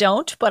 I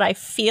don't, but I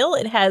feel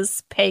it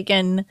has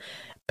pagan.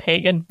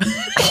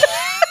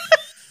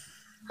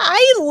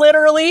 I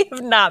literally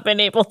have not been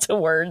able to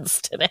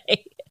words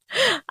today.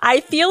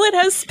 I feel it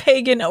has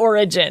pagan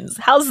origins.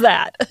 How's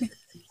that?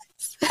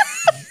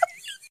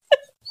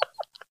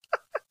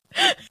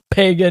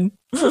 Pagan.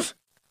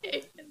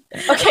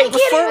 Okay,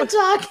 before we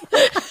talk.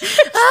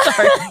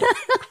 start,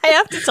 I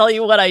have to tell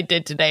you what I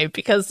did today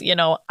because,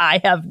 I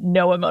have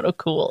no amount of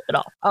cool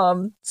at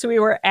all. So we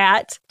were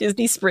at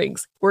Disney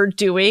Springs. We're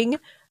doing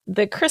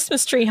the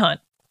Christmas tree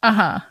hunt.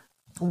 Uh-huh.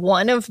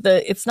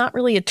 It's not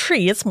really a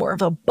tree, it's more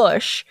of a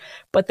bush,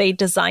 but they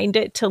designed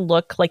it to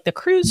look like the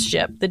cruise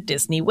ship, the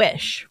Disney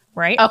Wish,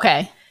 right?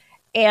 Okay.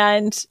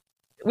 And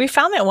we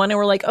found that one and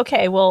we're like,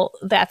 okay, well,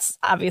 that's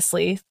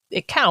obviously,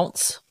 it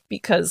counts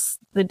because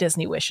the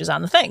Disney Wish is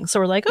on the thing. So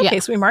we're like, okay, Yeah.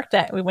 so we marked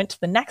that. And we went to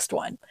the next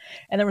one.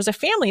 And there was a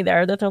family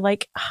there that they're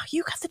like, oh,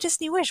 you got the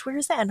Disney Wish. Where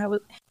is that? And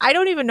I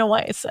don't even know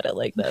why I said it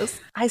like this.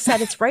 I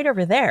said, it's right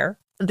over there.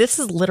 This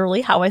is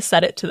literally how I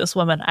said it to this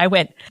woman. I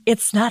went,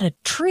 it's not a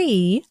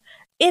tree,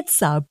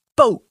 it's a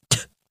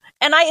boat.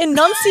 And I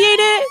enunciate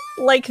it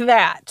like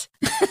that.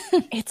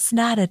 It's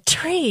not a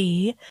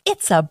tree,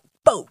 it's a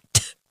boat.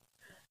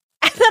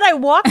 And then I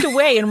walked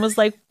away and was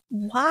like,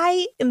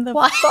 why in the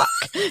fuck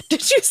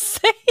did you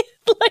say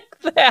it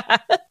like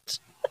that?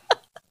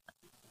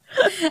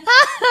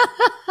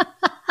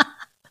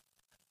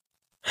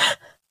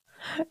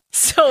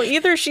 So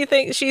either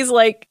she's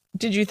like,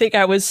 did you think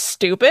I was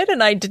stupid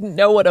and I didn't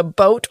know what a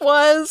boat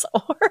was?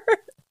 Or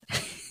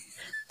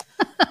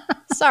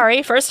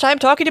sorry, first time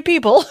talking to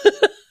people.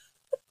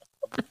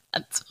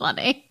 That's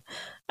funny.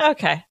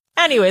 Okay.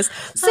 Anyways,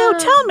 so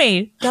tell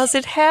me, does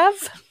it have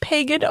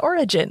pagan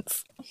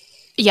origins?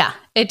 Yeah,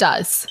 it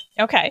does.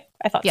 Okay,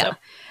 I thought so.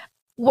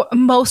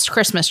 Most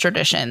Christmas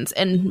traditions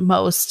and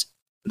most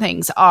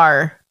things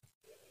are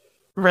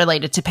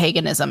related to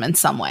paganism in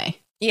some way.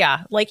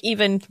 Yeah, like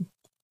even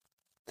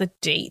the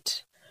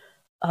date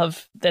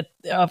of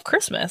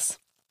Christmas,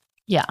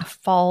 Yeah.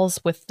 falls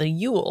with the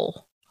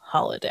Yule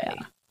holiday.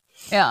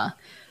 Yeah.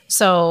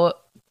 So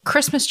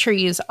Christmas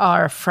trees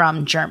are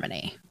from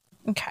Germany.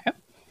 Okay.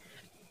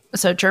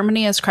 So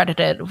Germany is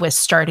credited with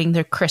starting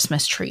the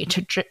Christmas tree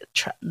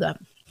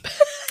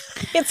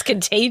It's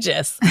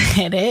contagious.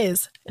 It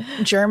is.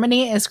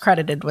 Germany is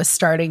credited with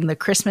starting the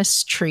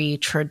Christmas tree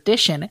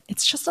tradition.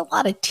 It's just a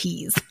lot of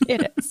T's.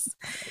 It is.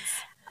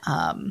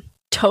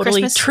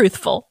 Totally Christmas-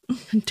 truthful.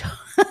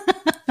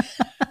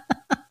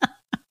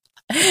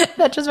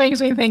 That just makes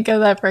me think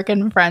of that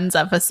freaking Friends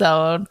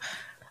episode.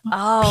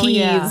 Oh, Peas.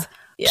 yeah.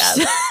 Yes.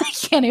 I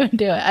can't even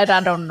do it. I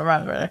don't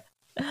remember.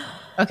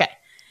 Okay.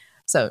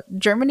 So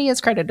Germany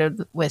is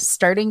credited with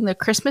starting the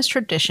Christmas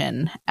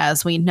tradition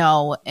as we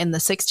know in the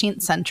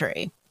 16th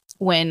century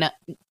when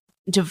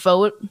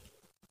devoted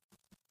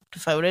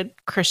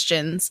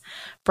Christians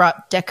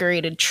brought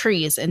decorated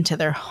trees into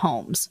their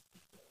homes.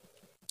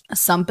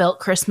 Some built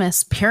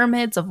Christmas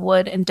pyramids of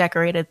wood and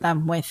decorated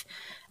them with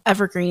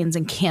evergreens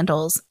and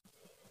candles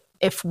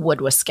if wood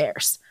was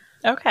scarce.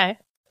 Okay.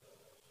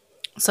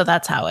 So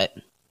that's how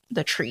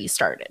the tree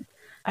started.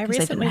 I 'Cause they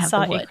recently didn't have saw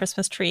the a wood.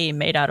 Christmas tree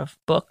made out of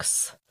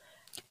books,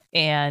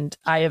 and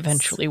I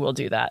eventually will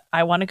do that.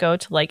 I want to go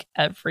to like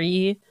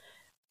every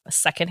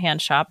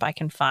secondhand shop I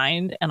can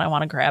find, and I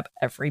want to grab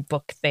every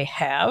book they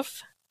have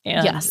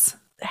and Yes.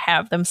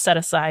 have them set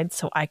aside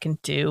so I can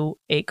do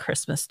a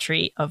Christmas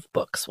tree of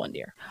books one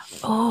year.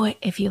 Oh,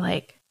 if you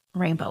like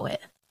rainbow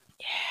it.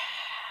 Yeah.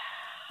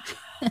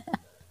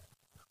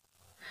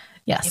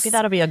 Yes. Maybe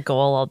that'll be a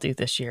goal I'll do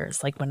this year.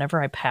 It's like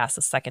whenever I pass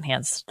a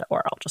secondhand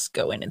store, I'll just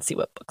go in and see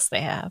what books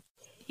they have.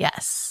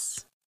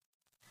 Yes.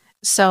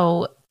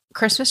 So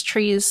Christmas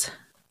trees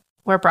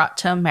were brought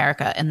to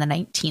America in the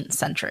 19th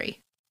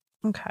century.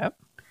 Okay.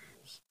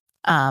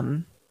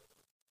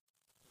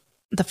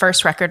 The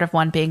first record of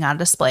one being on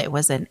display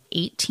was in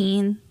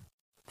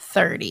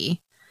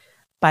 1830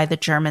 by the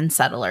German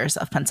settlers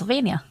of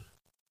Pennsylvania.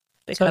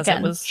 Because so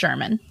again, it was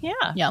German. Yeah.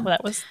 Yeah. Well,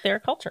 that was their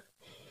culture.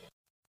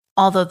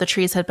 Although the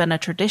trees had been a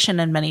tradition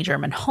in many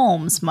German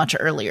homes much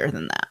earlier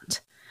than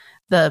that.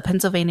 the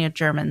Pennsylvania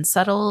German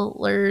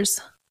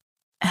settlers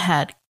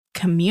had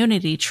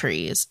community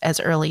trees as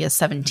early as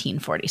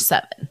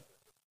 1747.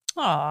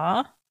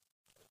 Aw.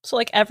 So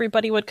like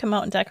everybody would come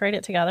out and decorate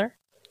it together?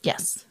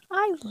 Yes.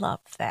 I love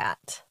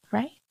that.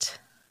 Right?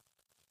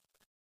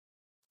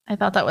 I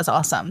thought that was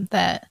awesome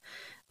that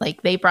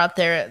like they brought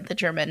the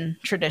German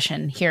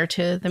tradition here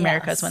to the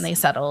Americas Yes. when they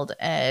settled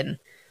and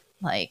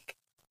like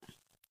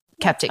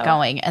kept it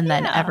going. And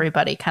then yeah.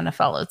 everybody kind of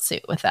followed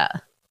suit with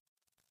that.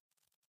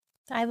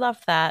 I love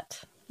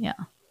that. Yeah.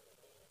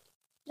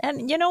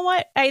 And you know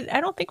what? I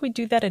don't think we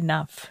do that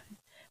enough.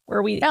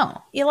 Where we,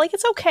 No. like,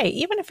 it's okay.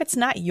 Even if it's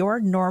not your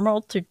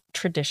normal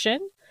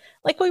tradition,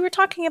 like we were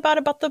talking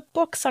about the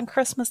books on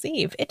Christmas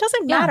Eve. It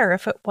doesn't Yeah. matter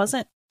if it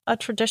wasn't a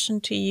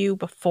tradition to you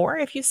before.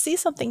 If you see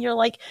something, you're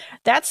like,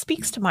 that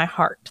speaks to my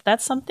heart.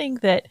 That's something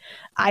that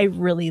I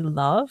really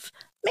love.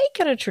 Make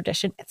it a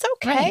tradition. It's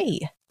okay. Right.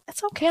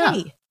 It's okay.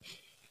 Yeah.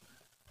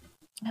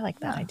 I like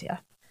that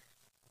idea.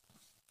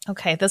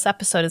 Okay, this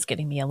episode is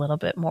getting me a little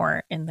bit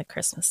more in the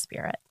Christmas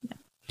spirit.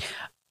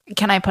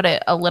 Can I put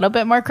it a little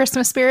bit more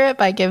Christmas spirit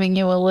by giving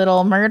you a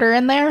little murder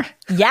in there?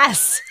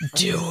 Yes,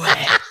 do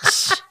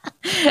it.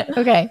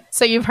 Okay,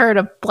 so you've heard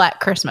of Black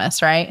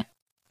Christmas, right?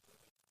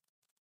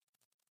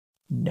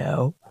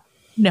 No.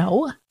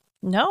 No.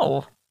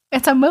 No.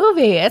 It's a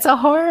movie. It's a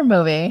horror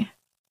movie.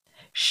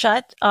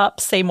 Shut up.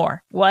 Say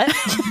more. What?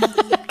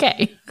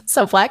 Okay,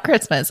 so Black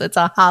Christmas. It's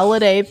a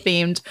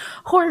holiday-themed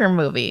horror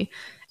movie,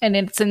 and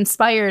it's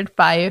inspired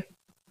by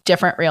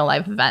different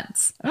real-life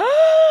events.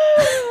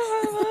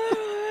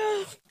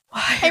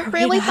 I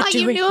really thought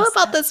you knew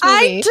about this movie.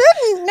 I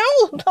didn't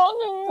know about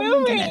the Oh my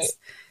movie. goodness.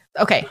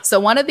 Okay, so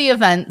one of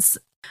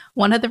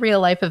the real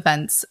life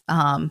events,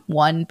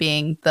 one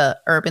being the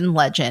urban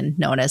legend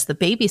known as the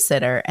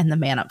babysitter and the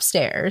man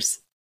upstairs.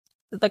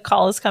 The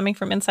call is coming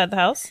from inside the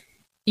house?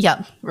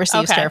 Yep,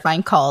 receives Okay.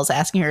 terrifying calls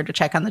asking her to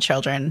check on the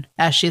children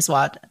as she is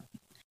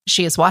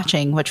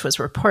watching, which was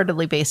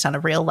reportedly based on a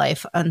real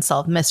life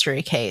unsolved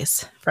mystery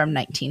case from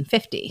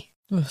 1950.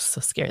 Oh,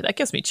 so scary. That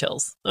gives me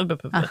chills.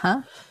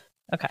 Uh-huh.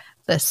 Okay.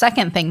 The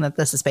second thing that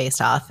this is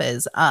based off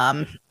is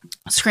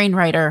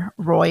screenwriter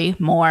Roy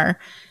Moore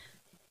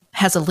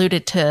has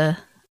alluded to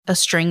a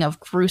string of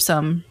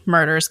gruesome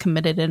murders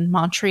committed in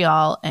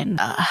Montreal and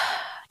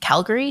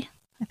Calgary,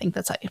 I think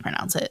that's how you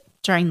pronounce it,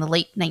 during the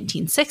late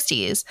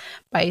 1960s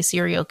by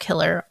serial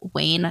killer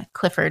Wayne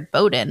Clifford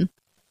Bowden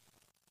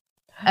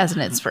as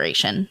an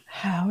inspiration.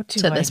 How do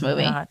To I this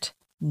movie. not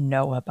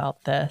know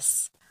about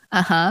this?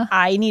 Uh-huh.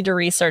 I need to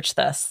research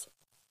this.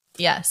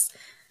 Yes.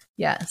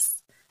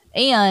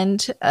 And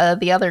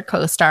the other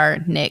co-star,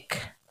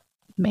 Nick,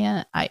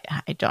 I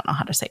don't know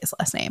how to say his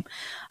last name,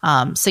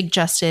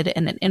 suggested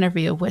in an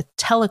interview with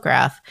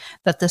Telegraph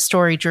that the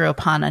story drew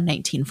upon a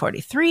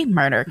 1943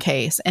 murder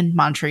case in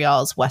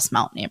Montreal's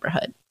Westmount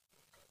neighborhood.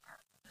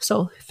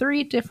 So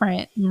 3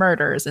 different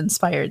murders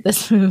inspired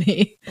this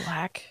movie.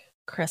 Black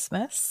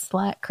Christmas.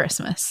 Black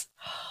Christmas.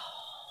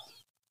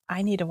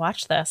 I need to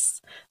watch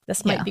this.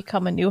 This Yeah. might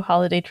become a new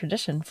holiday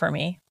tradition for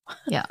me.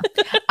 Yeah.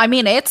 I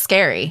mean, it's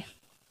scary.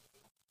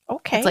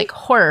 Okay. It's like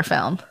horror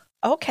film.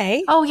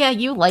 okay. Oh, yeah,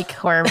 you like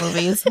horror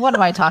movies. What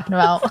am I talking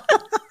about?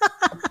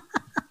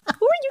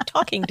 Who are you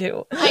talking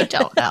to? I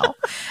don't know.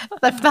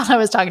 I thought I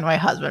was talking to my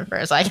husband for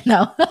a second.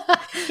 No.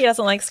 He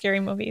doesn't like scary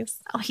movies.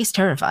 Oh, he's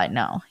terrified.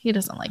 No, he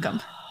doesn't like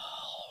them.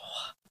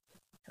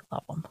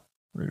 Love them.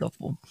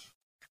 Love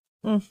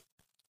them.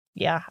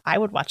 Yeah, I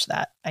would watch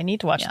that. I need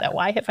to watch Yeah. that.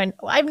 Why have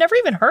I've never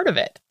even heard of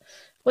it.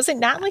 Was it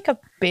not like a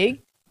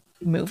big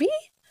movie?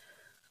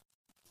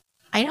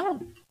 I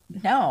don't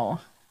know.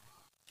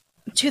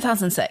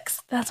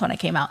 2006. That's when it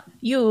came out.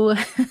 You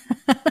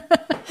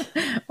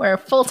were a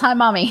full-time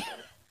mommy.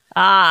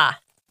 Ah,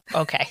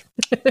 okay.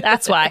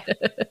 That's why.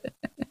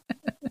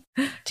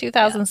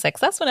 2006.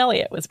 That's when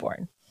Elliot was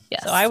born.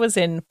 Yes. So I was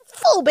in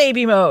full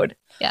baby mode.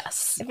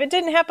 Yes. If it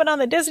didn't happen on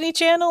the Disney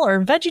Channel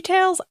or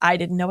VeggieTales, I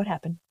didn't know what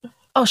happened.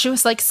 Oh, she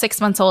was like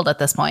 6 months old at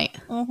this point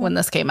when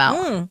this came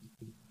out.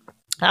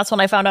 That's when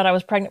I found out I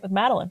was pregnant with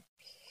Madeline.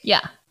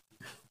 Yeah.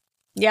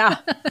 Yeah.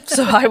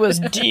 So I was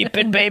deep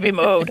in baby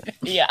mode.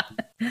 Yeah.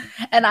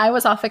 And I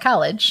was off at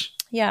college.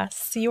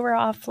 Yes. You were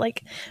off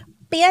like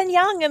being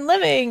young and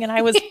living, and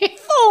I was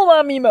full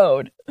mommy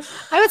mode.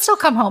 I would still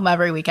come home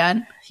every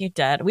weekend. You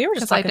did. We were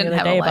just 'Cause I talking the didn't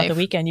other have a day about the life.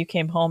 weekend you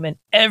came home and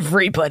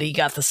everybody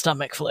got the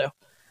stomach flu.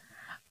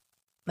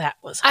 That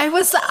was I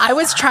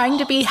was trying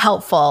to be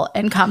helpful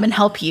and come and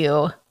help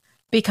you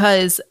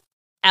because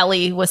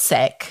Ellie was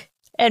sick.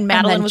 and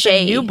Madeline then was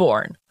Jay. a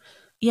newborn.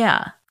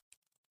 Yeah.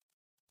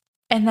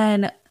 And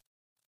then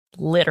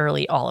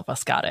Literally all of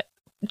us got it.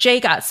 Jay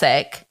got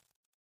sick.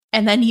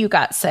 And then you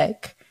got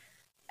sick.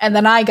 And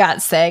then I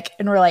got sick.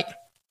 And we're like,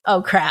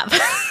 oh, crap.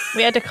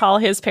 We had to call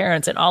his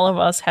parents, and all of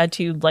us had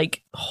to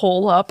like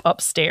hole up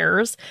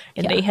upstairs,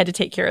 and Yeah. they had to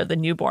take care of the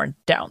newborn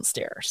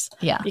downstairs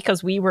Yeah.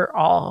 because we were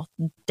all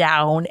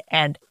down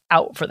and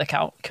out for the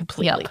count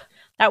completely. Yep.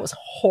 That was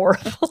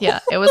horrible. Yeah.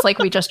 It was like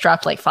we just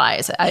dropped like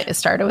flies. It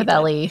started with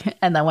Ellie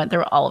and then went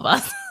through all of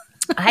us.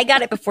 I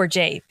got it before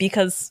Jay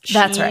because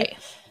That's right.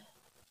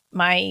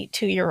 my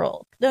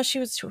 2-year-old, no, she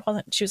was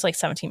like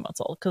 17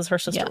 months old because her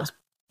sister was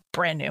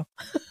brand new.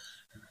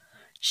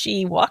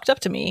 She walked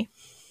up to me,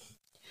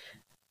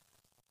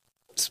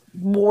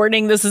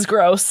 warning, this is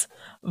gross,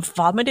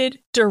 vomited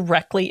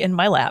directly in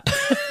my lap.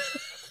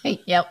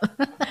 Yep.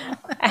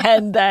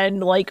 And then,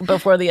 like,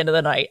 before the end of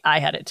the night, I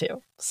had it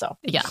too. So,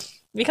 yeah.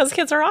 Because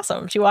kids are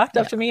awesome. She walked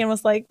up to me and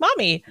was like,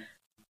 Mommy.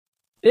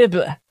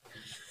 Yeah.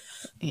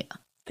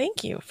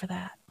 Thank you for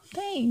that.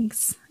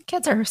 Thanks.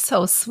 Kids are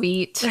so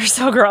sweet. They're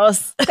so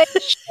gross. They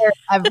share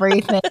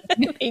everything.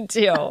 Me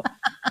too.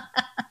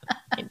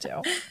 Me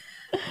too.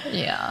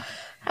 Yeah.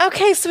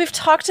 Okay, so we've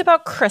talked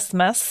about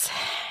Christmas.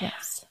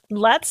 Yes.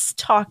 Let's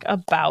talk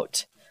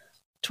about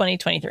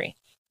 2023.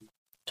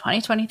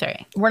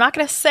 2023. We're not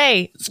going to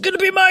say it's going to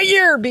be my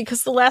year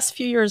because the last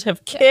few years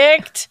have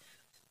kicked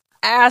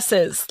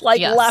asses,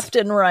 like left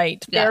and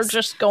right. They're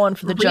just going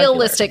for the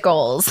realistic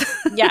goals.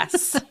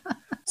 Yes.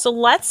 So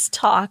let's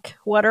talk.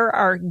 What are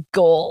our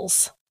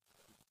goals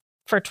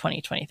for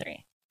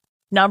 2023?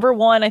 Number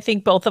one, I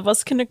think both of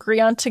us can agree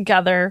on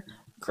together,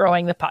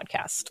 growing the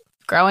podcast.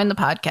 Growing the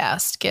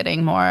podcast,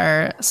 getting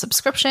more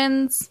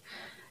subscriptions,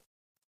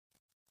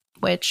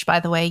 which, by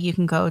the way, you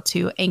can go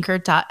to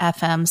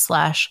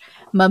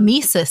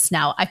anchor.fm/mimesis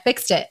now. I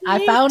fixed it.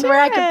 I found where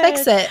I could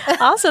fix it.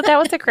 Also, that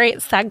was a great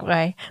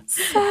segue.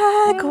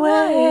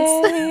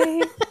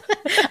 Segways.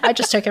 I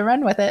just took and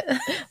run with it.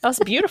 That was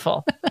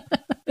beautiful.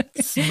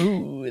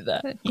 Smooth.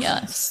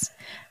 Yes.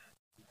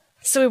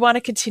 So we want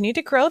to continue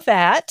to grow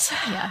that.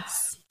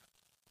 Yes.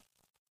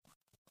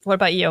 What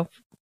about you?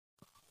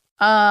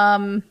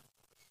 I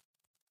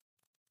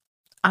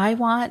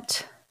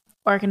want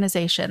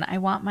organization. I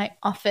want my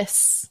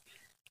office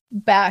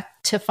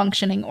back to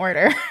functioning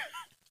order.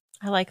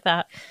 I like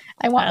that.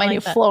 I want my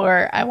new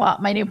floor. I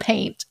want my new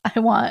paint.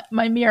 I want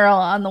my mural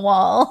on the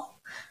wall.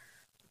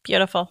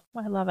 Beautiful.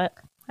 I love it.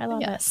 I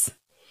love it.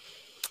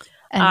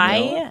 And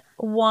I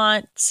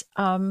want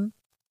to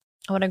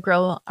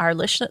grow our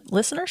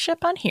listenership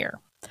on here.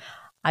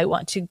 I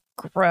want to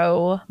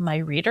grow my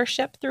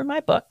readership through my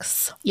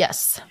books.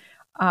 Yes.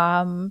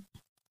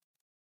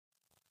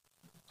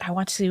 I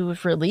want to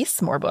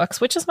release more books,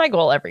 which is my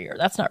goal every year.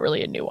 That's not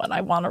really a new one. I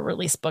want to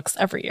release books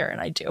every year,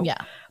 and I do. Yeah.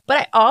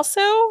 But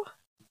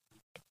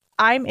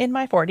I'm in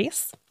my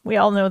 40s. We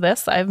all know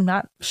this. I'm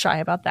not shy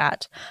about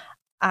that.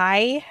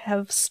 I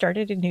have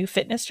started a new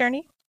fitness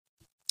journey.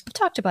 I've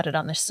talked about it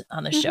on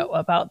the show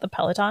about the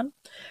Peloton.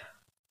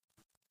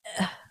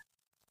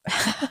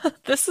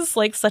 This is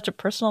like such a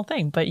personal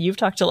thing, but you've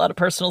talked a lot of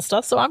personal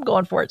stuff, so I'm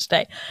going for it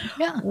today.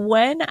 Yeah.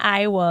 When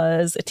I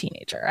was a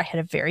teenager, I had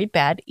a very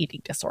bad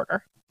eating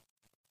disorder.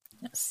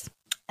 Yes.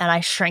 And I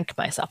shrank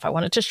myself. I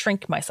wanted to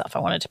shrink myself. I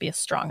wanted to be as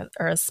strong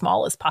or as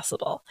small as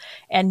possible.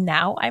 And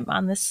now I'm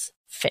on this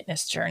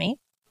fitness journey.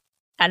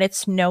 And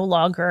it's no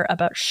longer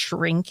about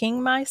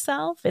shrinking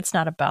myself. It's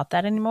not about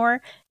that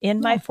anymore.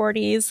 In my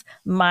 40s,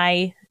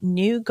 my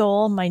new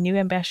goal, my new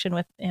ambition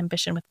with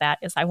that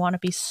is I want to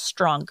be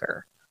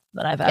stronger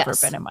than I've ever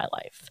been in my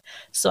life.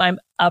 So I'm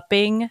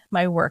upping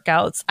my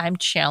workouts. I'm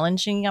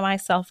challenging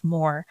myself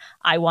more.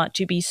 I want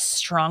to be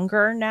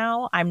stronger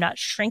now. I'm not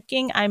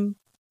shrinking. I'm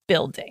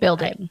building.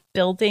 I'm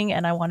building,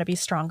 and I want to be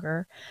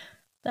stronger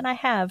than I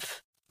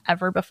have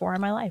ever before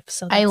in my life.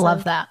 So I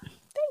love that.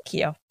 Thank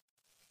you.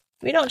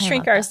 We don't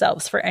shrink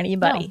ourselves for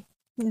anybody.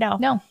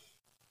 No.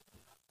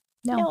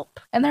 Nope.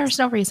 And there's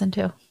no reason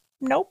to.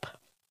 Nope.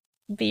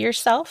 Be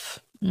yourself.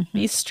 Mm-hmm.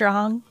 Be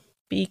strong.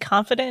 Be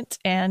confident,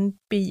 and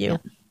be you. Yeah.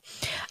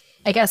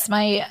 I guess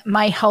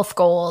my health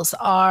goals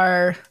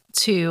are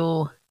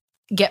to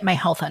get my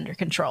health under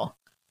control.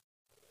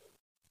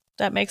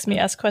 That makes me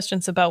ask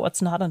questions about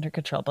what's not under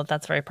control, but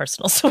that's very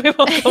personal, so we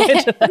won't go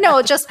into that.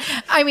 No,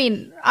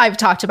 I've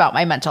talked about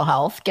my mental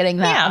health, getting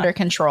that under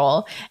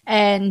control,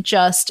 and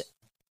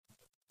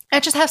I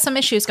just have some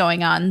issues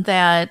going on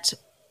that,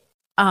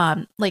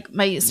 like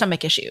my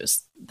stomach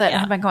issues that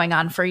have been going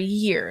on for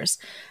years.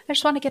 I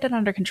just want to get it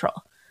under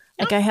control.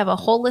 Like I have a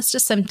whole list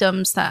of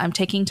symptoms that I'm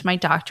taking to my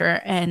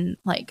doctor and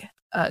like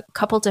a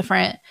couple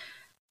different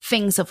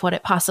things of what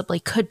it possibly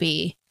could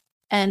be.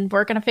 And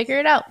we're going to figure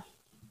it out.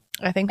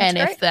 I think that's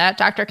great. If that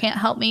doctor can't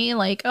help me,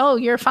 like, oh,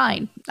 you're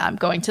fine, I'm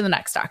going to the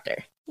next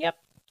doctor. Yep.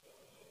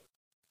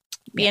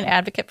 Be an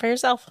advocate for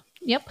yourself.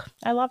 Yep.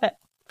 I love it.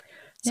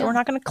 So we're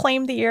not going to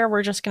claim the year.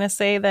 We're just going to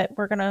say that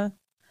we're going to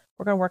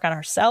work on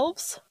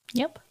ourselves.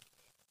 Yep.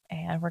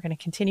 And we're going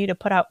to continue to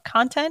put out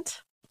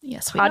content.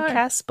 Yes, we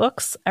podcasts,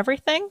 books,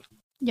 everything.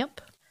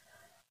 Yep.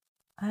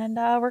 And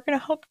we're going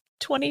to hope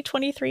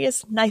 2023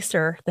 is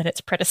nicer than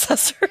its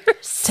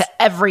predecessors. To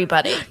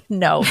everybody.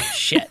 No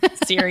shit.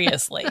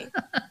 Seriously.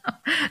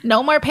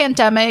 No more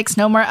pandemics,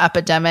 no more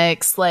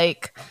epidemics.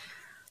 Like,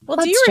 well,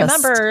 do you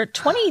remember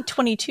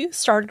 2022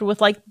 started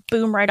with like,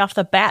 boom, right off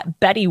the bat,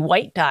 Betty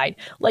White died.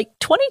 Like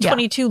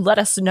 2022 let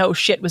us know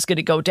shit was going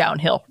to go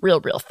downhill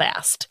real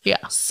fast.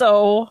 Yeah.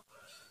 So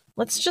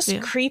let's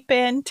just creep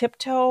in,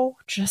 tiptoe,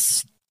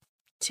 just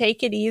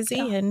take it easy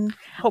and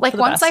hope like for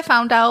the once best. I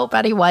found out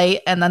Betty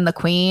White and then the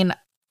Queen,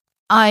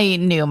 I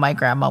knew my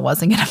grandma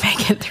wasn't going to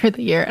make it through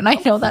the year. And I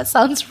know that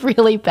sounds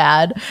really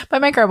bad, but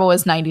my grandma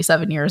was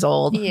 97 years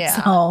old.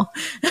 Yeah. So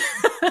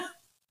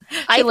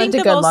she lived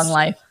a good long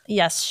life.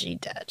 Yes, she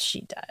did.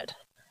 She did.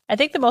 I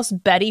think the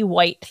most Betty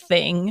White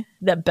thing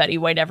that Betty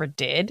White ever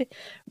did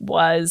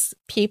was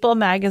People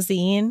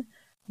magazine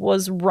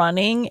was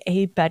running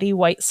a Betty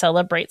White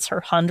celebrates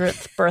her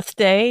 100th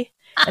birthday.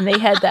 And they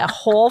had that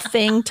whole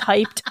thing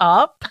typed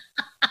up.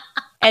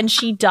 And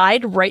she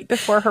died right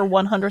before her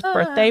 100th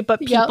birthday, but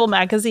People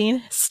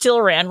magazine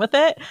still ran with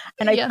it.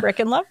 And I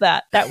freaking love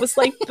that. That was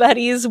like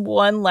Betty's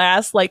one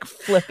last, like,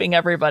 flipping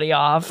everybody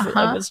off. It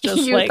was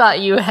just you thought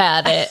you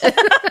had it.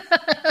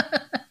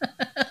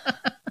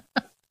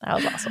 That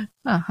was awesome.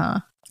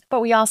 But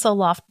we also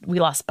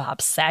lost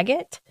Bob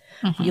Saget.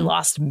 We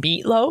lost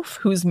Meatloaf,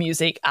 whose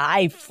music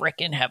I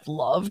freaking have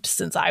loved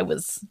since I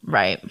was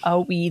a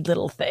wee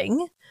little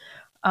thing.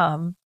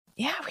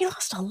 Yeah, we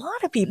lost a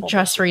lot of people.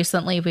 Just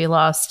recently, we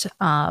lost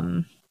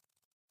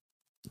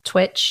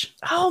Twitch.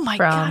 Oh my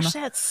gosh,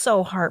 that's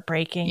so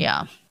heartbreaking.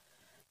 Yeah.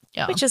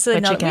 Which is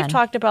another. We've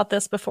talked about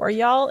this before.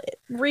 Y'all,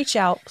 reach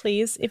out,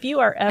 please. If you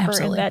are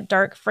ever in that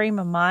dark frame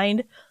of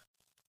mind,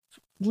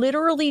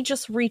 literally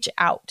just reach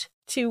out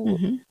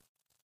to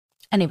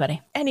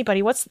anybody.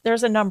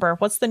 There's a number.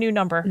 What's the new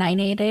number?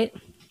 988.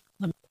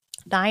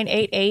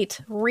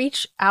 988.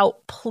 Reach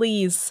out,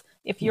 please.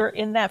 If you're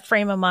in that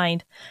frame of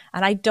mind,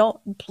 and I don't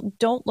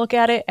look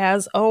at it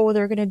as, oh,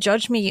 they're going to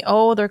judge me.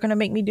 Oh, they're going to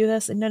make me do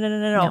this.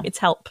 No. It's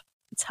help.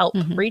 It's help.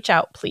 Reach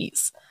out,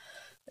 please.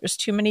 There's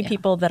too many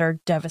people that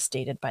are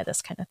devastated by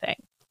this kind of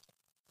thing.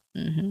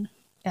 And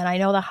I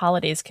know the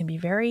holidays can be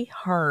very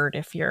hard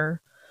if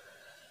you're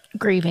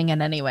grieving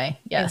in any way.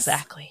 Yes.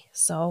 Exactly.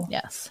 So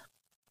yes,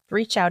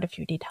 reach out if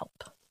you need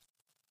help.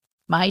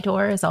 My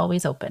door is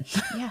always open.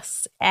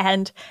 Yes.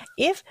 And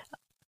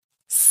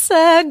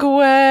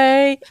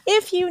segue.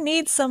 If you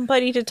need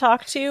somebody to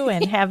talk to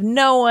and have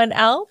no one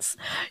else,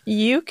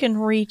 you can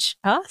reach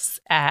us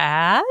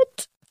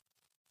at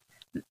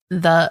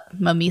the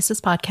Mimesis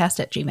Podcast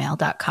at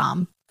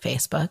gmail.com,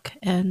 Facebook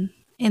and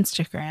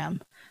Instagram,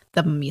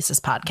 the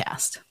Mimesis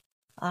Podcast.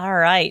 All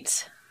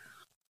right.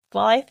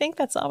 Well, I think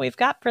that's all we've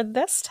got for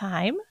this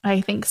time.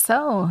 I think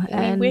so.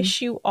 We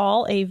wish you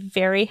all a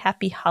very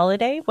happy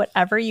holiday,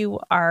 whatever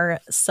you are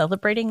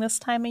celebrating this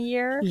time of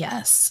year.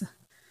 Yes.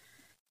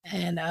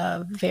 And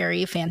a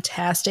very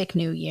fantastic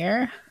new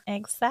year.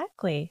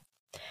 Exactly.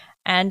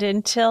 And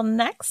until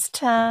next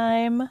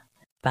time,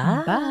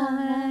 bye.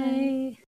 Bye.